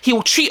woman, she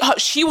will treat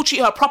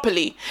her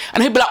properly.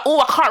 And he'll be like,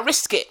 oh, I can't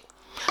risk it.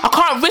 I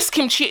can't risk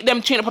them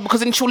cheating her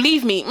because then she'll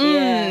leave me.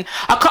 I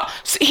can't.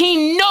 So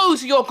he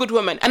knows you're a good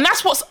woman, and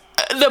that's what's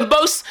the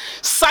most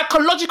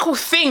psychological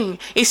thing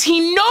is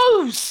he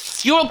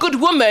knows you're a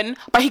good woman,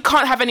 but he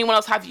can't have anyone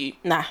else have you.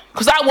 Nah,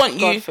 because I want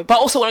you, but I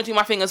also want to do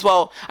my thing as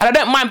well, and I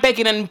don't mind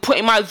begging and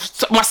putting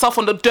myself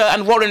on the dirt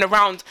and rolling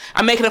around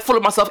and making a fool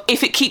of myself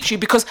if it keeps you,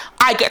 because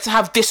I get to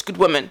have this good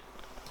woman.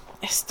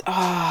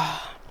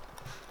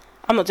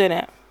 I'm not doing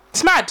it.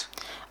 It's mad.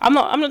 I'm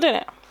not doing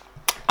it.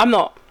 I'm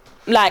not.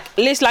 Like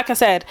I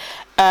said,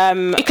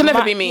 it can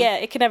never be me. Yeah,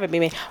 it can never be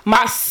me.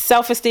 My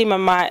self-esteem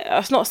and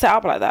it's not set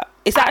up like that.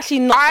 It's actually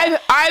not.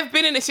 I've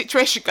been in a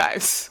situation,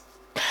 guys.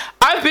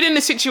 I've been in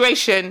a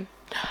situation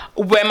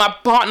where my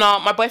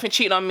boyfriend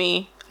cheated on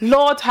me.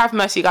 Lord have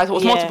mercy, guys. It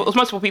was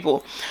multiple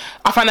people.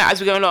 I found out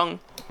as we go along.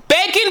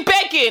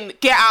 Begging,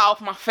 get out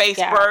of my face,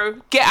 bro.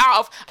 Get out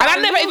of. And I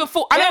never even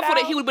thought. I never thought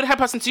that he would be the head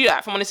person to do that.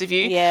 If I'm honest with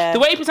you, the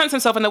way he presents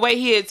himself and the way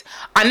he is,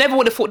 I never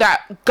would have thought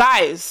that.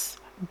 Guys,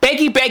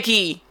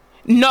 beggy.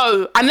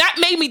 No, and that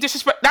made me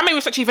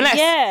respect you even less.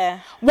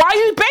 Yeah. Why are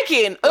you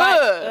begging?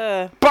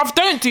 Bruv,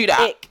 don't do that.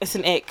 Ick. It's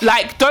an ick.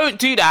 Like, don't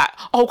do that.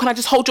 Oh, can I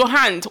just hold your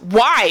hand?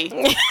 Why?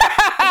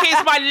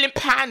 Here's my limp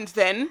hand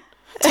then.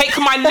 Take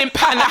my limp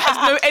hand that has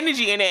no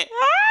energy in it.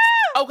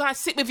 Oh, can I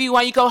sit with you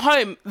while you go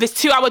home? This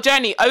 2-hour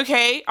journey.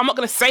 Okay, I'm not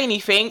going to say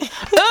anything.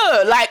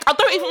 Like, I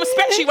don't even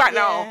respect you right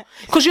now.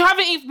 Because you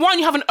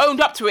haven't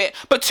owned up to it.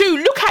 But 2,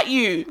 look at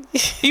you.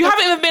 You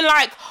haven't even been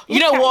like, you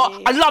know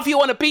what? I love you, I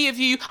want to be with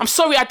you. I'm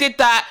sorry I did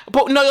that.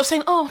 But no, you're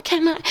saying, oh,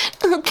 can I?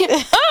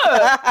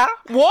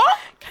 What?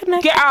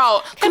 Get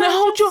out. Can I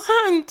hold your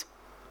hand?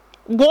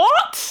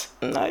 What?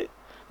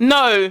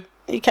 No.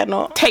 You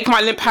cannot. Take my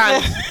limp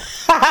hand.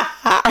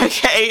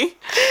 Okay,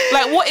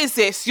 like what is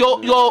this? You're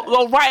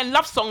writing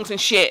love songs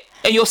and shit,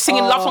 and you're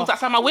singing love songs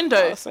outside my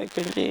window. So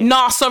cringy.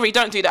 Nah, sorry,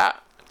 don't do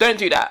that. Don't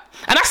do that.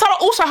 And that's how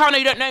I know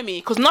you don't know me,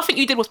 because nothing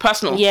you did was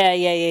personal.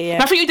 Yeah.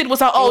 Nothing you did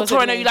was like, oh,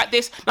 Tori, I know you like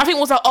this. Nothing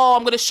was like, oh,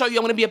 I'm gonna show you,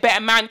 I'm gonna be a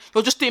better man.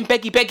 You're just doing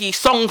beggy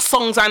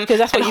songs and holding hands.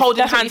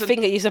 That's what you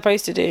think that you're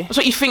supposed to do. That's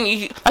what you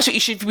think. That's what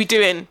you should be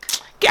doing.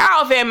 Get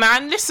out of here,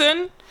 man.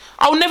 Listen,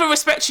 I'll never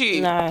respect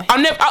you. No.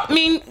 I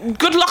mean,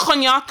 good luck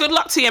on ya. Good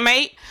luck to you,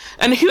 mate.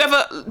 And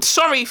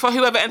sorry for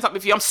whoever ends up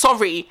with you. I'm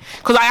sorry,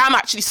 because I am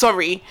actually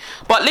sorry.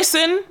 But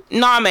listen,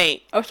 nah,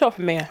 mate. Oh, stop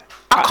for me.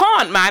 I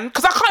can't, man,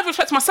 because I can't even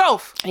respect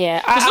myself.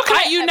 Yeah. Because looking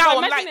at you now,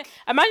 imagine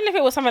if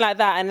it was something like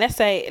that, and let's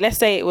say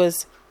it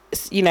was,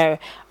 you know,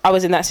 I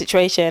was in that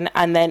situation,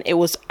 and then it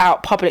was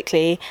out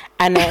publicly,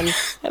 and then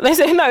let's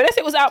say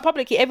it was out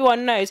publicly,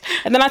 everyone knows,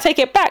 and then I take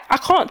it back. I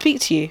can't speak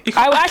to you.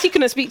 I actually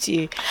couldn't speak to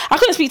you. I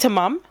couldn't speak to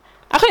Mum.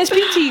 I couldn't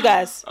speak to you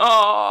guys.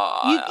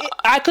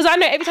 Because I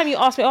know every time you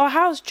ask me, oh,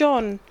 how's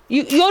John?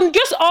 You're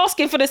just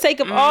asking for the sake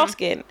of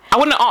asking. I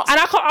wouldn't ask. And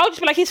I'll just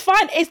be like, he's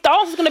fine. The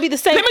answer's going to be the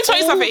same. Let me tell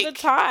you something. All the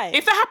time.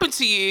 If that happened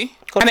to you,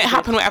 and it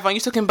happened whatever, and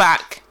you took him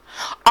back,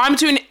 I'm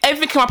doing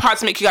everything in my power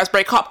to make you guys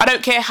break up. I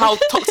don't care how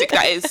toxic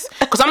that is,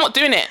 because I'm not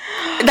doing it.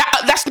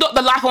 That's not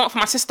the life I want for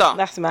my sister.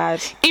 That's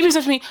mad. Even if he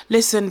says to me,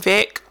 listen,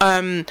 Vic,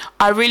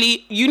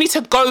 you need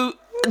to go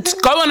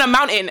Go on a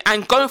mountain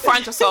and go and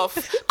find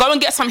yourself. Go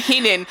and get some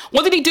healing.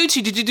 What did he do to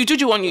you? Did he do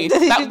juju on you?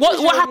 Like,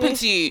 what happened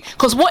to you?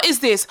 Because what is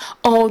this?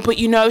 Oh, but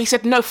you know, he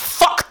said, no,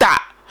 fuck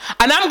that.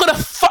 And I'm gonna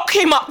fuck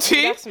him up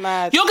too. That's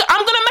mad.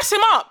 I'm gonna mess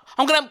him up.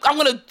 I'm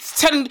gonna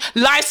tell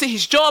lies to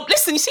his job.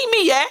 Listen, you see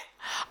me, yeah?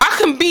 I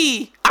can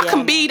be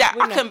that.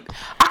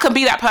 I can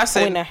be that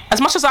person.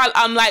 As much as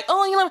I'm like,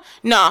 oh, you know,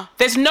 nah.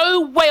 There's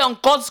no way on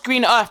God's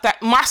green earth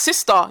that my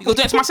sister, you're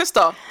doing it to my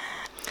sister.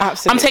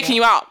 Absolutely. I'm taking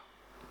you out.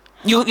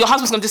 Your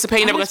husband's gonna disappear.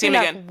 You're never gonna see him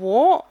again.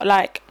 What?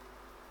 Like,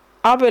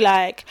 I'll be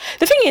like,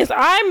 the thing is,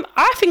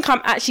 I think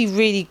I'm actually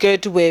really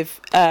good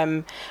with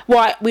I'm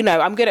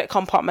good at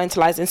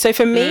compartmentalizing. So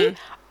for me,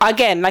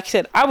 again, like you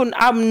said,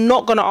 I'm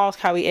not gonna ask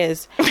how he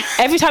is.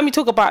 Every time you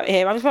talk about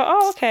him, I'm just like,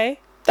 oh, okay.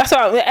 That's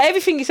what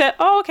everything you said.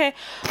 Oh, okay.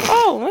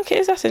 Oh,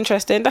 okay. That's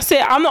interesting. That's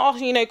it. I'm not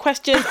asking you no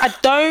questions. I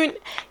don't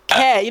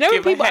care. You know,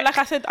 when people, like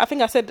I said, I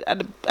think I said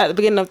at the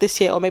beginning of this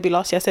year or maybe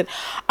last year, I said,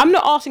 I'm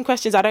not asking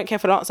questions. I don't care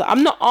for the answer.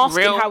 I'm not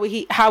asking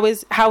how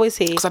is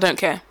he? Because I don't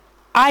care.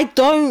 I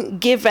don't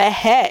give a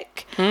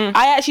heck.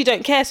 I actually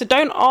don't care. So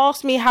don't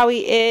ask me how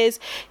he is.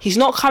 He's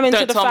not coming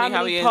to the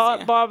family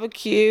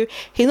barbecue.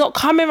 He's not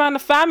coming around the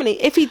family.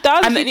 If he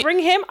does, bring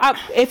him up.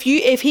 If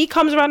he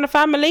comes around the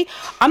family,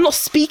 I'm not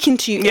speaking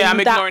to you. Yeah, I'm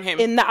ignoring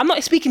him. I'm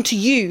not speaking to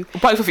you.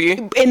 Both of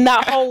you. In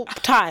that whole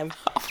time.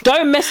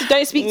 Don't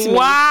speak to me.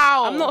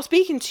 Wow. I'm not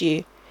speaking to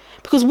you.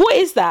 Because what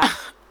is that?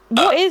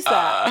 What is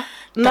that?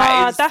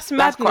 That's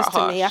madness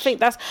to me. I think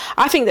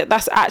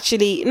that's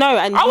actually no.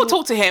 And I would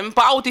talk to him,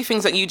 but I would do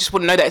things that you just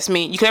wouldn't know that it's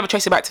me. You can never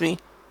trace it back to me.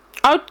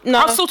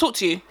 I'll still talk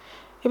to you.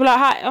 He'll be like,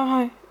 hi, oh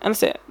hi, and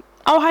that's it.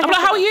 Oh hi. I'm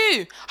like, how are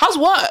you? How's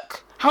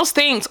work? How's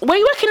things? Where are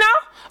you working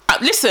now?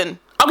 Listen,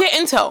 I'll get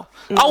intel.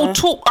 I'll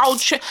talk.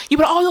 You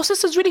be like, oh, your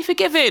sister's really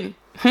forgiving.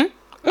 Am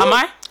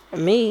I?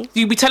 Me.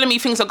 You be telling me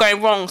things are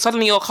going wrong.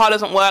 Suddenly your car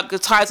doesn't work, your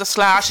tires are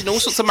slashed, and all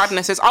sorts of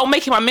madnesses. I'll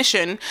make it my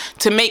mission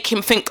to make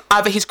him think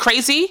either he's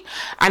crazy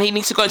and he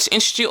needs to go to the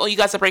institute, or you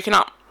guys are breaking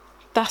up.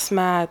 That's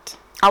mad.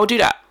 I will do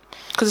that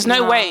because there's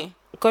no way.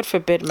 God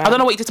forbid, man. I don't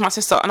know what you did to my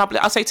sister, and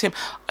I'll say to him,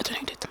 I don't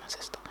know what you did to my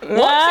sister.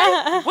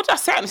 What did I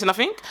say? Anything? I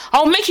think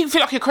I'll make you feel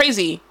like you're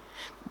crazy,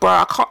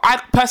 bro.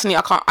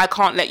 I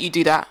can't let you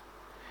do that.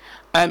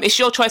 It's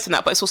your choice in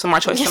that, but it's also my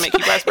choice to make you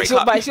guys break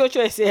up. But it's your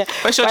choice, yeah.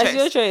 But it's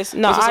your choice.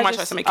 No, it's also my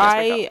choice to make you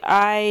guys break up.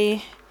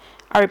 I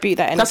rebuke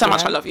that energy. That's how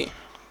much I love you.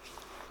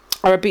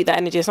 I rebuke that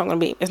energy. It's not gonna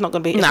be.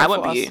 Nah, it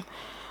won't be you.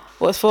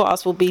 What's for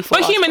us will be for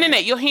us. We're human,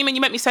 innit? You're human.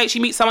 You make mistakes.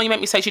 You meet someone. You make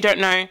mistakes. You don't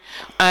know.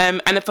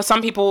 And for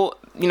some people,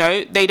 you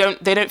know, they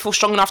don't feel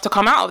strong enough to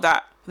come out of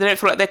that. They don't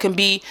feel like there can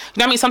be, you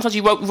know what I mean? Sometimes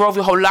you revolve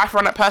your whole life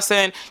around that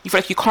person. You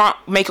feel like you can't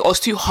make it, or it's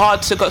too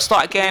hard to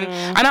start again.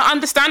 And I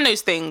understand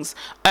those things.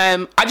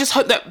 I just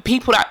hope that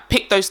people that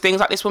pick those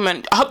things, like this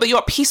woman, I hope that you're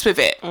at peace with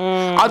it.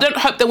 I don't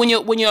hope that when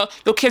your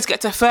kids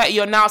get to 30,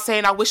 you're now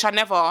saying, I wish I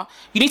never.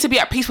 You need to be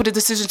at peace with the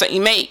decisions that you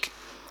make.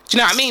 Do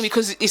you know what I mean?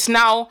 Because it's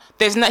now,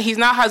 he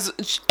now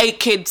has 8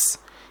 kids.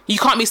 You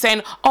can't be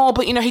saying, oh,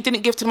 but you know, he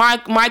didn't give to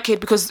my kid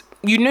because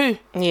you knew.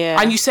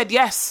 Yeah. And you said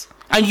yes.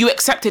 And you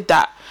accepted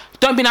that.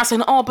 Don't be now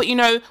saying, oh, but you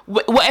know,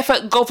 what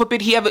if, God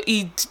forbid,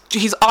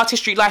 his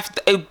artistry life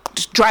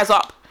dries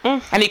up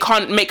and he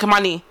can't make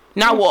money.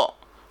 Now what?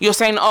 You're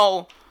saying,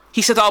 oh,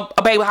 he said, oh,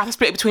 babe, we'll have to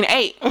split it between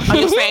 8. And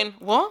you're saying,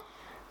 what?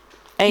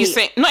 8. You're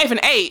saying, not even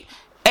 8.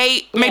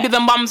 8, maybe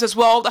the mums as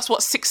well. That's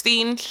what,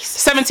 16,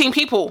 17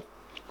 people.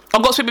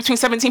 I've got to split between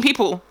 17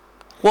 people.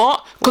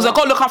 What? Because I've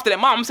got to look after their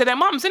mums. They're their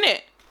mums,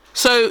 innit?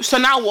 So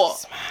now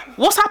what?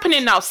 What's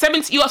happening now?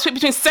 You got to split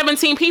between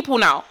 17 people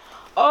now.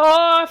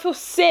 Oh, I feel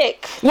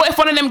sick. What if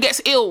one of them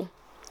gets ill?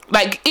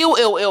 Like,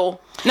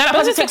 ill? Now that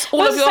person takes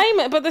all of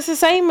your... But it's the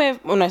same with...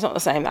 Well, no, it's not the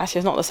same. Actually,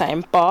 it's not the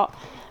same. But,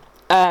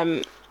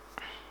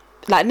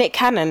 like, Nick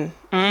Cannon.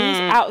 He's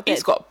out there.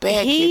 He's got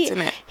bare kids,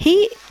 innit?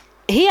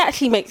 He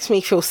actually makes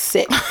me feel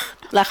sick.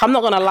 Like, I'm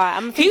not going to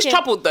lie. He's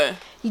troubled, though.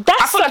 He's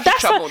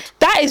troubled.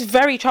 That is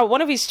very troubled.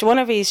 One of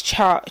his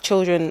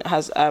children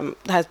has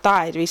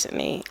died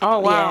recently. Oh,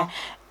 wow.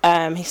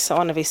 Yeah. He's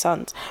one of his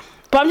sons.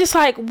 But I'm just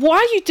like, why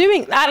are you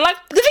doing that? Like,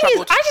 the thing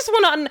is, I just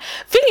want to...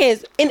 Thing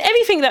is, in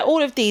everything that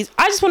all of these,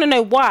 I just want to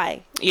know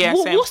why. Yeah,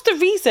 what's the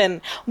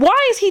reason?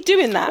 Why is he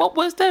doing that? What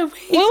was the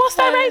reason? What's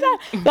the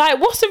reason? Like,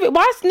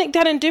 why is Nick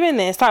Cannon doing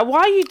this? Like,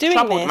 why are you doing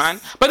troubled, this? Man.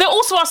 But there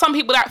also are some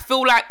people that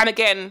feel like, and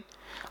again,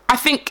 I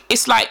think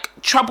it's like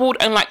troubled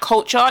and like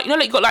culture. You know,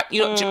 like you got like,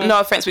 you know, no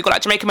offense, we got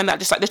like Jamaican men that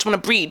just like, they just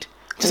want to breed.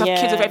 Just have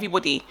kids of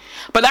everybody.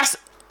 But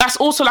that's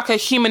also like a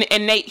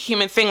innate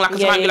human thing. Like,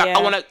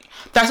 I want to...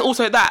 That's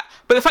also that.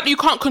 But the fact that you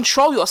can't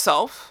control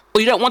yourself, or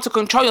you don't want to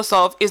control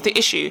yourself, is the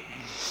issue.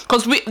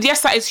 Because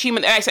yes, that is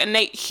human. It's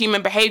innate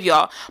human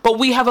behavior, but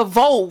we have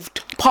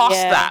evolved past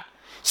that.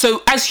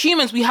 So as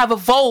humans, we have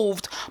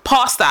evolved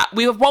past that.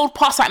 We've evolved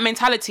past that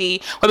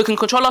mentality where we can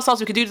control ourselves.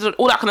 We can do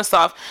all that kind of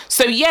stuff.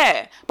 So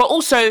yeah, but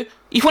also, if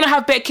you want to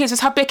have bare kids,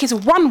 just have bare kids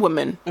with one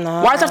woman.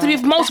 No, why does it have to be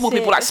with multiple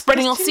people? Like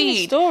spreading your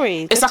seed.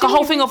 It's like a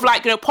whole thing of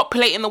like, you know,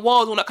 populating the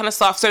world, all that kind of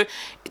stuff. So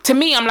to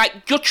me, I'm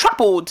like, you're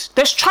troubled.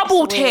 There's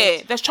trouble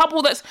here. There's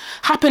trouble that's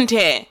happened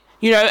here.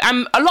 You know,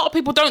 and a lot of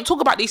people don't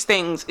talk about these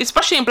things,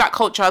 especially in black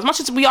culture. As much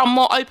as we are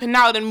more open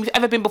now than we've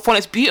ever been before, and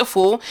it's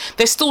beautiful,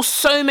 there's still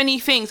so many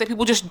things that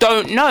people just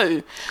don't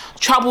know.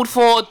 Troubled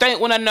for, don't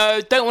want to know,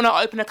 don't want to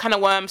open a can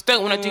of worms,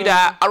 don't want to do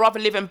that. I'd rather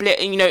live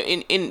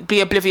and be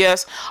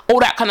oblivious, all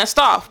that kind of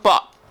stuff.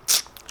 But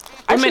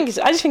I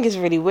just think it's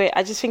really weird.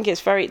 I just think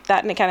it's very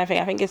that kind of thing.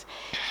 I think it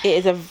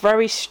is a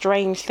very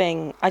strange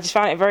thing. I just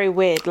found it very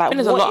weird. Like,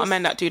 there's a lot of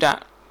men that do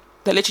that.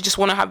 They literally just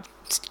want to have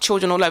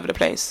children all over the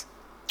place.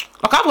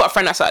 Like, I've got a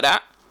friend that's like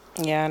that.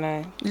 Yeah, I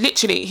know.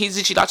 Literally, he's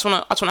literally like, I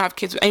just want to have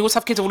kids, and he wants to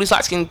have kids with all these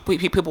light skinned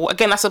people.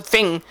 Again, that's a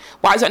thing.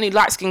 Why is it only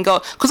light skinned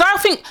girls?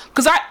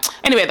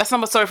 Anyway, that's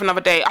another story for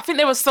another day. I think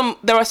there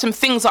are some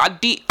things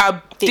that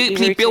are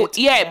deeply rooted, built,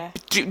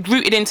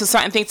 rooted into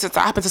certain things that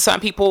happen to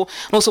certain people,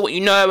 and also what you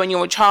know when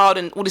you're a child,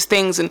 and all these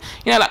things, and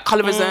you know, like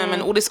colorism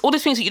and all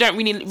these things that you don't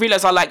really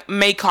realize are like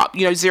makeup.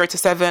 You know, 0 to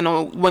 7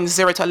 or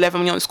 0 to 11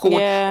 when you're in school.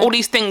 Yeah. All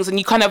these things, and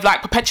you kind of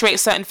like perpetuate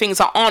certain things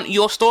that aren't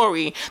your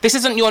story. This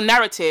isn't your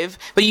narrative,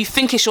 but you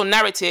think it's your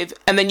narrative,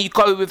 and then you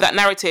go with that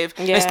narrative.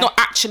 Yeah. It's not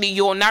actually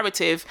your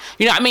narrative.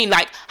 You know what I mean?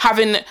 Like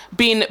having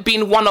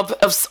been one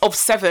of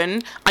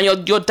 7,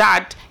 and your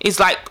dad is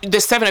like,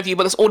 there's 7 of you,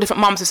 but there's all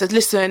different mums that says,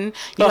 listen, you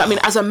know what I mean?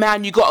 As a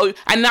man, you got to,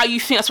 and now you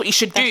think that's what you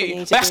should do.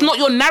 But that's not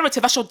your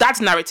narrative. That's your dad's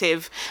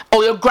narrative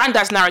or your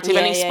granddad's narrative,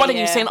 and he's spotting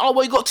you saying, oh,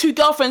 well, you got 2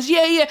 girlfriends.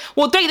 Yeah.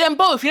 Well, date them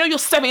both. You know, you're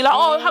 7. You're like,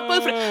 oh, have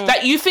both.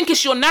 Like, you think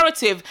it's your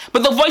narrative,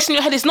 but the voice in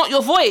your head is not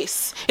your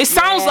voice. It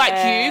sounds like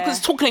you because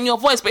it's talking in your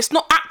voice, but it's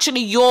not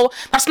actually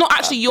that's not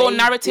actually your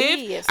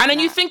narrative. And then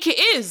you think it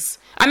is.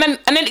 And then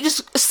it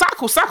just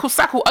cycle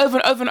over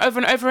and over and over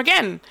and over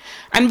again.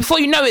 And before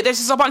you know it, there's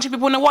just a bunch of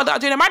people in the world that are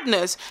doing a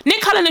madness.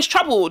 Nick Cullen is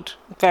troubled.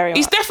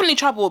 He's definitely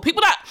troubled.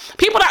 People that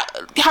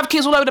have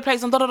kids all over the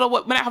place and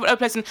when they have it all over the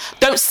place and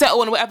don't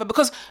settle and whatever.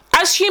 Because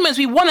as humans,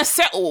 we want to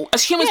settle.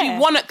 As humans, we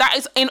want it. That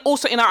is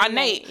also in our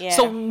innate. Yeah.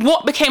 So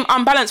what became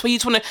unbalanced where you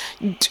just want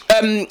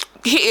to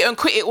hit it and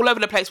quit it all over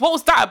the place? What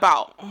was that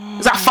about?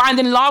 Is that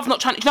finding love, not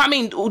trying? Do you know what I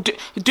mean? Or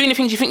doing the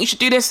things you think you should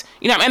do this.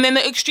 You know, and then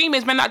the extreme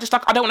is men that are just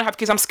like, I don't want to have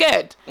kids. I'm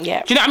scared.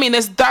 Yeah. Do you know what I mean?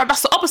 That's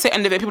the opposite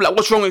end of it. People are like,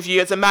 what's wrong with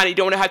you as a man? You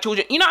don't want to have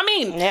children. You know what I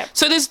mean? Yep.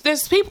 So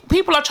there's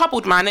people are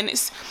troubled, man, and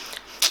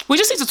we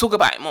just need to talk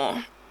about it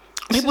more.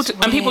 People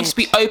just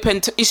be open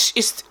to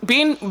it's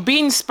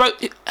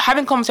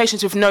having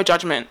conversations with no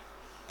judgment.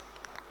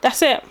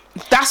 That's it.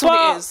 That's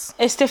what it is.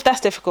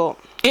 That's difficult.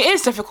 It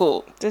is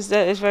difficult. It's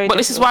very difficult. But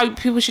this is why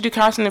people should do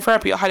counseling and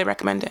therapy. I highly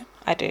recommend it.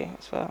 I do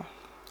as well.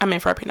 I'm in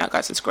therapy now,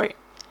 guys. It's great.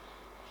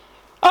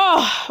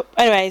 Oh,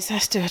 anyways,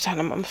 let's do a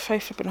dilemma. I'm so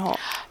flipping hot.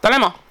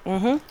 Dilemma.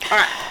 Alright.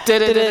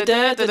 Dilemma.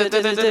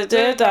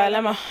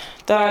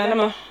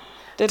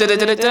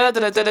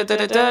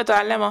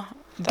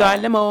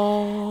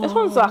 This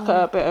one's like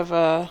a bit of a,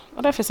 I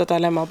don't know if it's a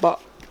dilemma,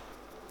 but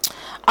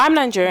I'm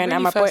Nigerian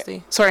and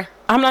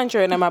I'm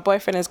Nigerian and my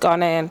boyfriend is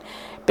Ghanaian.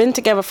 Been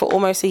together for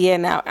almost a year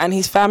now, and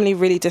his family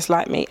really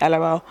dislike me,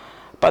 LOL.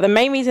 But the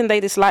main reason they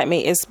dislike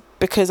me is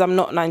because I'm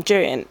not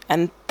Nigerian,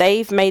 and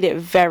they've made it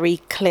very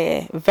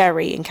clear,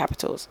 very in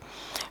capitals.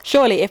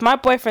 Surely, if my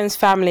boyfriend's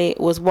family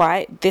was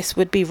white, this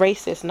would be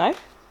racist, no?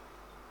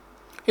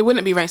 It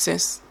wouldn't be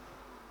racist.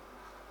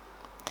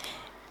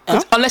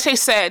 Huh? Unless they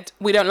said,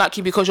 we don't like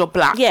you because you're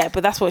black. Yeah,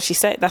 but that's what she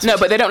said.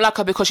 But they don't like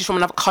her because she's from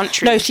another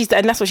country. No,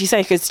 and that's what she's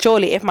saying, because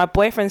surely if my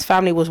boyfriend's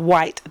family was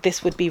white,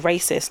 this would be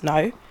racist,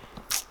 no?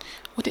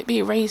 Would it be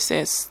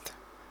racist?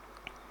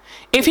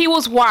 If he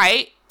was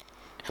white,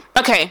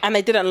 okay. And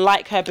they didn't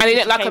like her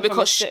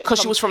because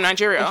she was from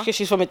Nigeria. Because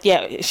she's from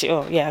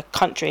a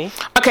country.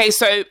 Okay,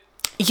 so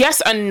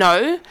yes and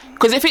no,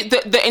 because if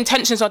the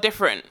intentions are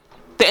different,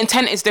 the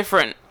intent is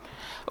different.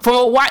 From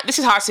a white, this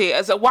is how I see it.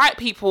 As a white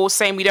people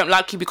saying we don't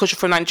like you because you're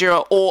from Nigeria,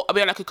 or we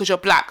don't like you because you're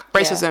black,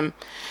 racism. Yeah.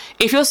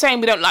 If you're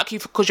saying we don't like you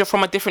because you're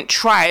from a different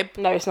tribe,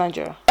 no, it's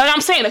Nigeria. And I'm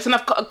saying it's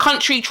enough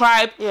country,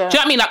 tribe. Yeah. Do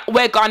you know what I mean? Like,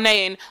 we're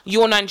Ghanaian,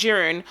 you're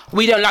Nigerian.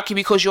 We don't like you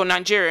because you're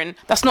Nigerian.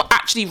 That's not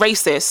actually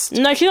racist.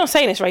 No, she's not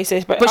saying it's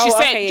racist, but she's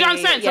saying. Do you know what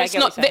I'm saying? So it's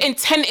not. The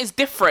intent is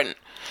different.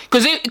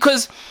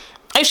 Because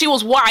if she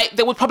was white,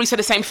 they would probably say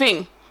the same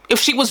thing. If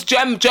she was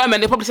German,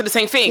 they probably said the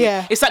same thing.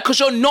 Yeah. It's like, because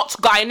you're not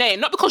Ghanaian,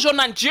 not because you're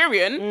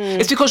Nigerian.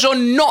 It's because you're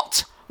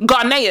not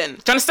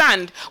Ghanaian. Do you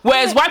understand?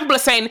 Whereas white people are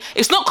saying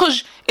it's not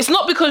because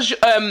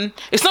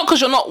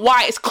you're not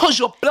white. It's because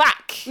you're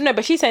black. No,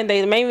 but she's saying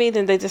the main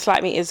reason they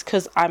dislike me is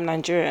because I'm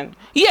Nigerian.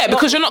 Yeah,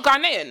 because you're not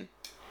Ghanaian.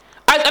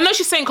 I know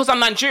she's saying because I'm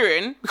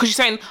Nigerian, because she's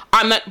saying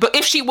I'm not, but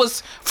if she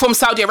was from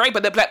Saudi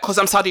Arabia, they're black because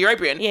I'm Saudi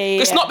Arabian.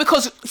 It's not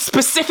because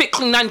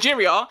specifically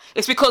Nigeria,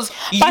 it's because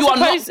you are not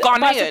Ghanaian. But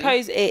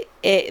I suppose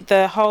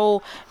the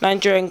whole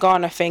Nigerian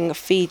Ghana thing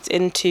feeds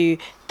into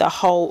the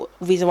whole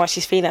reason why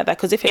she's feeling like that.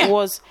 Because if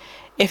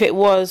it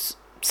was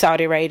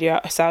Saudi Arabia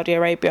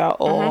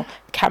or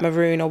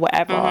Cameroon or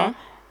whatever,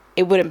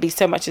 it wouldn't be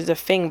so much as a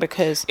thing,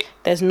 because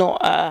there's not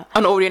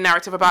an audio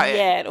narrative about it.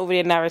 Yeah, an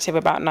audio narrative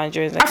about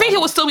Nigerians. I think it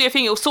would still be a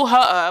thing. It will still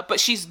hurt her, but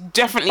she's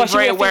definitely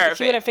very aware of it.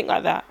 She wouldn't think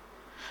like that.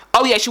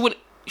 Oh yeah, she would.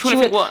 She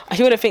wouldn't think what?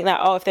 She wouldn't think that,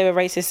 if they were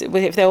racist,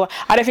 if they were...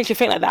 I don't think she'd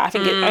think like that. I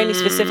think it's only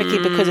specifically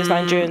because it's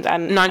Nigerians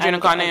and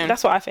Ghanaians.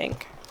 That's what I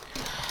think.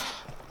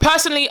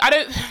 Personally, I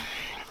don't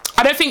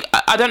think...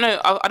 I don't know.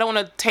 I don't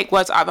want to take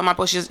words out of her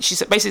mouth. She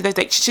said, basically,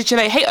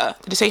 they hate her.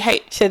 Did they say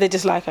hate? She said they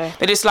dislike her.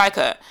 They dislike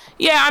her.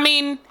 Yeah, I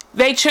mean,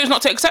 they chose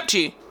not to accept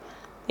you.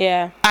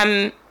 Yeah.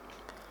 And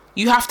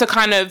you have to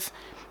kind of...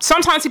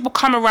 Sometimes people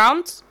come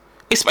around...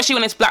 Especially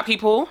when it's black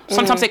people,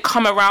 sometimes they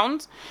come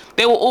around.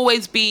 There will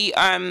always be,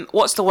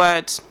 what's the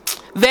word?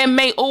 There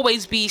may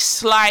always be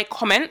sly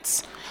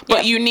comments,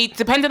 but you need,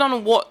 depending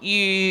on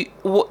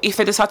if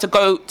they decide to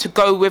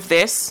go with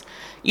this,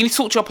 you need to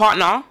talk to your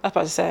partner. I was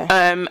about to say.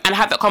 And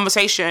have that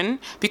conversation,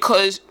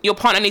 because your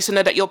partner needs to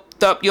know that your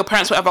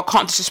parents, whatever,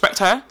 can't disrespect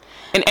her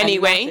in any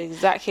way.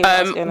 Exactly.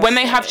 When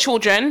they have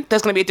children,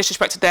 there's going to be a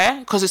disrespect there,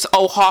 because it's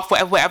half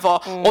whatever,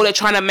 or they're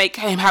trying to make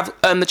him have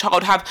the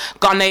child have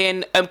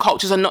Ghanaian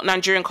cultures and not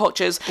Nigerian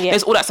cultures.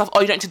 There's all that stuff.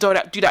 You don't need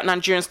to do that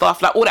Nigerian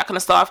stuff, like all that kind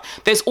of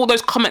stuff. There's all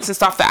those comments and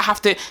stuff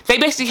that they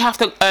basically have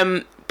to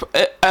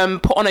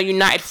put on a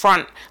united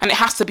front, and it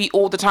has to be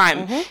all the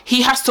time.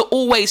 He has to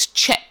always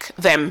check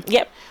them.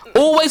 Yep.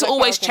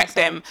 Always check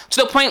them,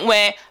 to the point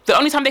where the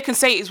only time they can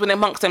say it is when they're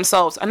amongst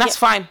themselves, and that's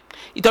fine.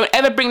 You don't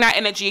ever bring that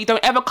energy.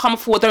 Don't ever come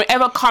forward. Don't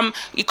ever come,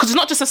 because it's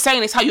not just a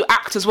saying, it's how you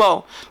act as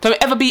well. Don't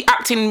ever be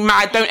acting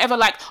mad. Don't ever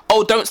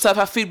don't serve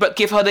her food but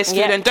give her this food,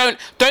 and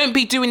don't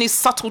be doing these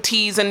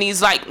subtleties and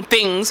these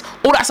things,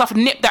 all that stuff.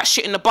 Nip that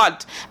shit in the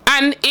bud.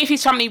 And if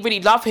his family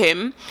really love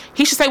him,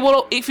 he should say,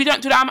 well, if you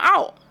don't do that, I'm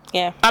out.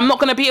 Yeah, I'm not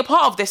going to be a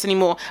part of this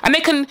anymore. And they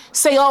can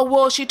say, oh,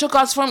 well, he took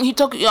our son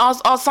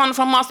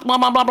from us, blah,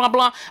 blah, blah, blah,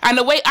 blah. And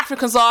the way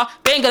Africans are,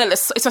 they ain't going to let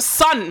it's a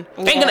son.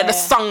 They ain't going to let the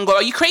son go.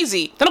 Are you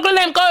crazy? They're not going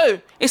to let him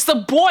go. It's the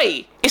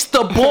boy. If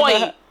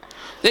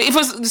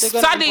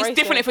sadly, it's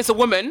different if it's a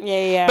woman.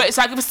 Yeah. But it's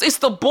like, if it's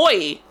the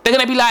boy, they're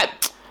going to be like,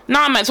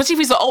 nah, man. Especially if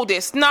he's the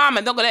oldest. Nah,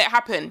 man, they're not going to let it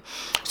happen.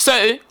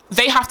 So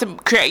they have to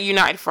create a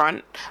united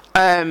front.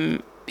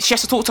 She has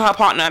to talk to her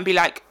partner and be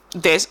like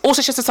this.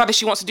 Also, she has to decide if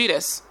she wants to do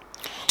this.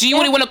 Do you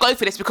really want to go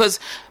for this? Because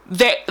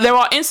there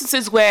are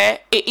instances where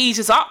it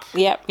eases up.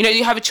 Yep. You know,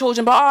 you have a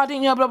children, but I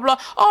didn't know, blah, blah,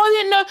 blah. Oh, I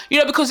didn't know. You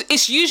know, because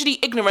it's usually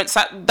ignorance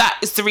that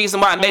is the reason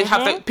why they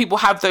have people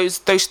have those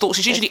thoughts.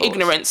 It's usually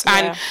ignorance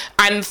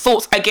and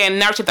thoughts, again,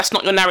 narrative that's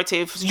not your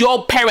narrative.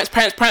 Your parents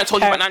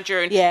told you about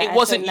Nigerian. Yeah, it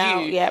wasn't so now,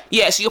 you. Yep.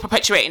 Yeah, so you're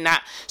perpetuating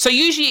that. So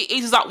usually it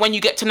eases up when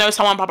you get to know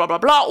someone, blah, blah, blah,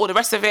 blah, all the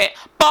rest of it.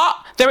 But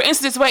there are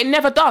instances where it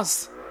never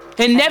does.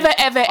 It never,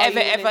 ever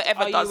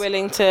does.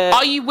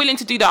 Are you willing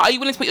to do that? Are you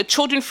willing to put your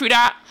children through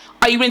that?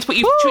 Are you willing to put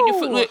your children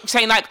through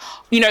saying, like,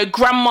 you know,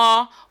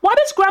 grandma, why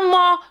does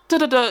grandma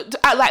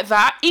act like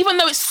that? Even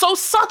though it's so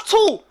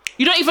subtle.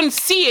 You don't even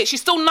see it.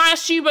 She's still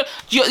nice to you, but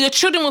your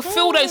children will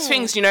feel those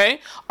things, you know?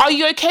 Are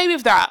you okay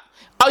with that?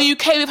 Are you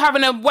okay with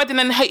having a wedding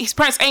and his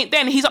parents ain't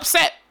there and he's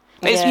upset?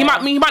 Yeah. He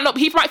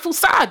might feel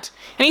sad.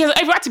 And he has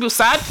every right to feel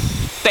sad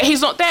that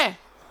he's not there.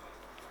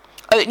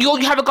 You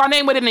have a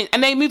Ghanaian wedding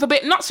and they move a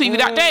bit nuts for you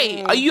that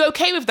day. Are you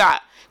okay with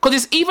that?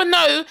 Because even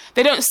though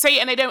they don't say it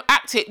and they don't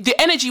act it, the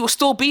energy will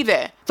still be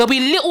there. There'll be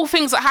little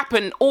things that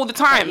happen all the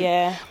time.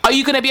 Yeah. Are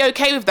you going to be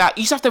okay with that?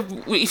 You just have to,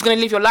 if you're going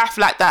to live your life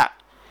like that,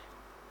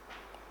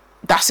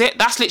 that's it.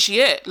 That's literally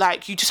it.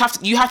 Like, you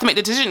have to make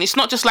the decision. It's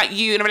not just like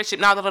you in a relationship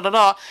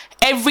now,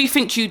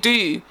 Everything you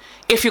do,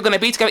 if you're going to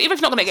be together, even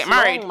if you're not going to get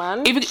married,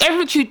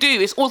 everything you do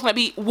is always going to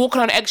be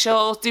walking on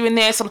eggshells, doing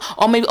this,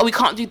 or we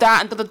can't do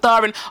that,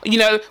 and you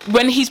know,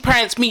 when his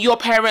parents meet your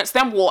parents,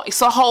 then what?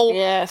 It's a whole,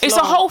 it's a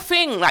whole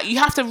thing. Like, you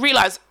have to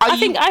realize. I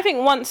think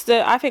once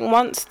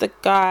the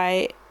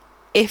guy,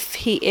 if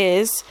he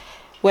is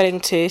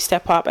willing to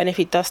step up, and if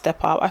he does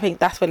step up, I think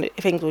that's when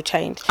things will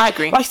change. I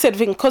agree. Like I said,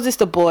 because it's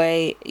the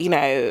boy, you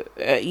know,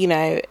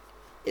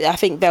 I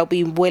think they'll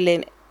be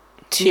willing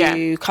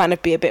to kind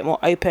of be a bit more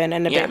open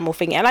and a bit more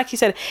thingy. And like you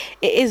said,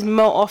 it is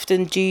more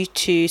often due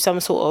to some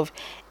sort of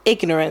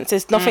ignorance.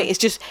 It's nothing. It's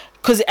just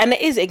and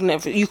it is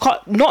ignorant. You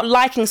can't not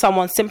liking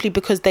someone simply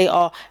because they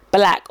are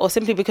black, or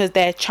simply because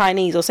they're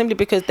Chinese, or simply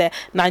because they're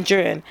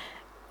Nigerian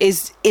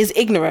is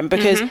ignorant,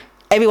 because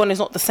everyone is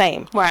not the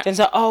same. Right. And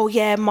so, oh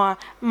yeah,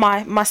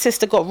 my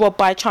sister got robbed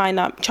by a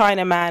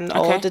Chinaman,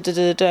 or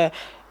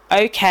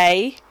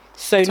Okay.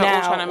 So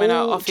now, do you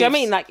know what I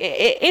mean? Like,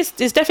 it's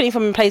definitely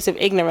from a place of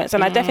ignorance,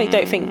 and I definitely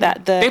don't think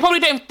that they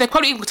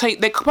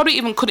probably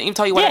even couldn't even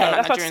tell you why. Yeah,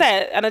 that's what I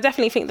said, and I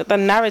definitely think that the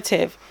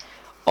narrative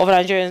of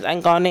Nigerians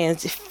and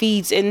Ghanaians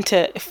feeds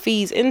into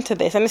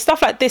this, and it's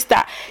stuff like this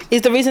that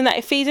is the reason that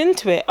it feeds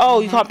into it.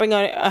 Oh, you can't bring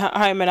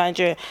home a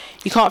Nigerian.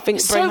 You can't bring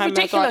home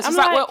ridiculous. It's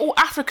like we're all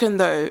African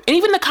though, and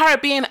even the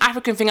Caribbean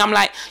African thing. I'm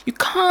like, you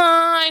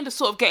kind of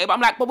sort of get it, but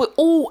I'm like, but we're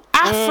all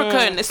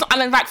African. It's not,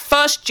 and then like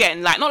first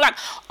gen, like not like,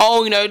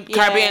 oh, you know,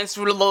 Caribbeans,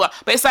 blah, blah, blah.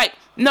 But it's like,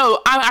 no,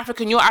 I'm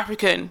African, you're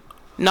African.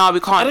 No, we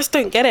can't. I just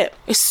don't get it.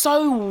 It's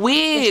so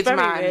weird,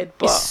 man. Weird,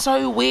 it's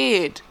so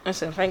weird.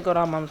 Listen, thank God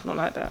our mum's not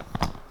like that.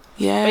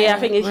 Yeah, but yeah, I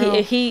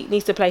think he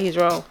needs to play his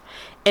role.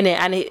 in it,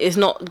 and it's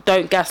not.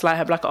 Don't gaslight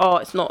her. Like, oh,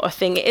 it's not a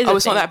thing. It is.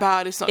 It's not that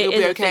bad. It's not. It'll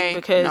be okay.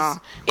 Because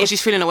if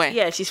she's feeling away.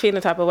 Yeah, she's feeling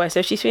the type of way. So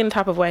if she's feeling the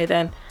type of way,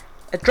 then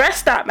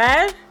address that,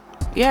 man.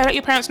 Yeah, let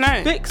your parents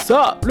know. Fix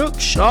up. Look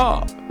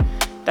sharp.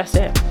 That's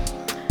it.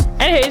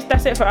 Anyways,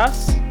 that's it for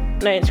us.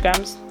 No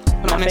Instagrams.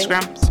 We're not on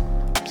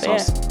Instagrams. So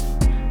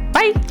yeah.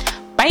 Bye.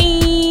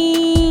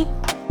 Bye.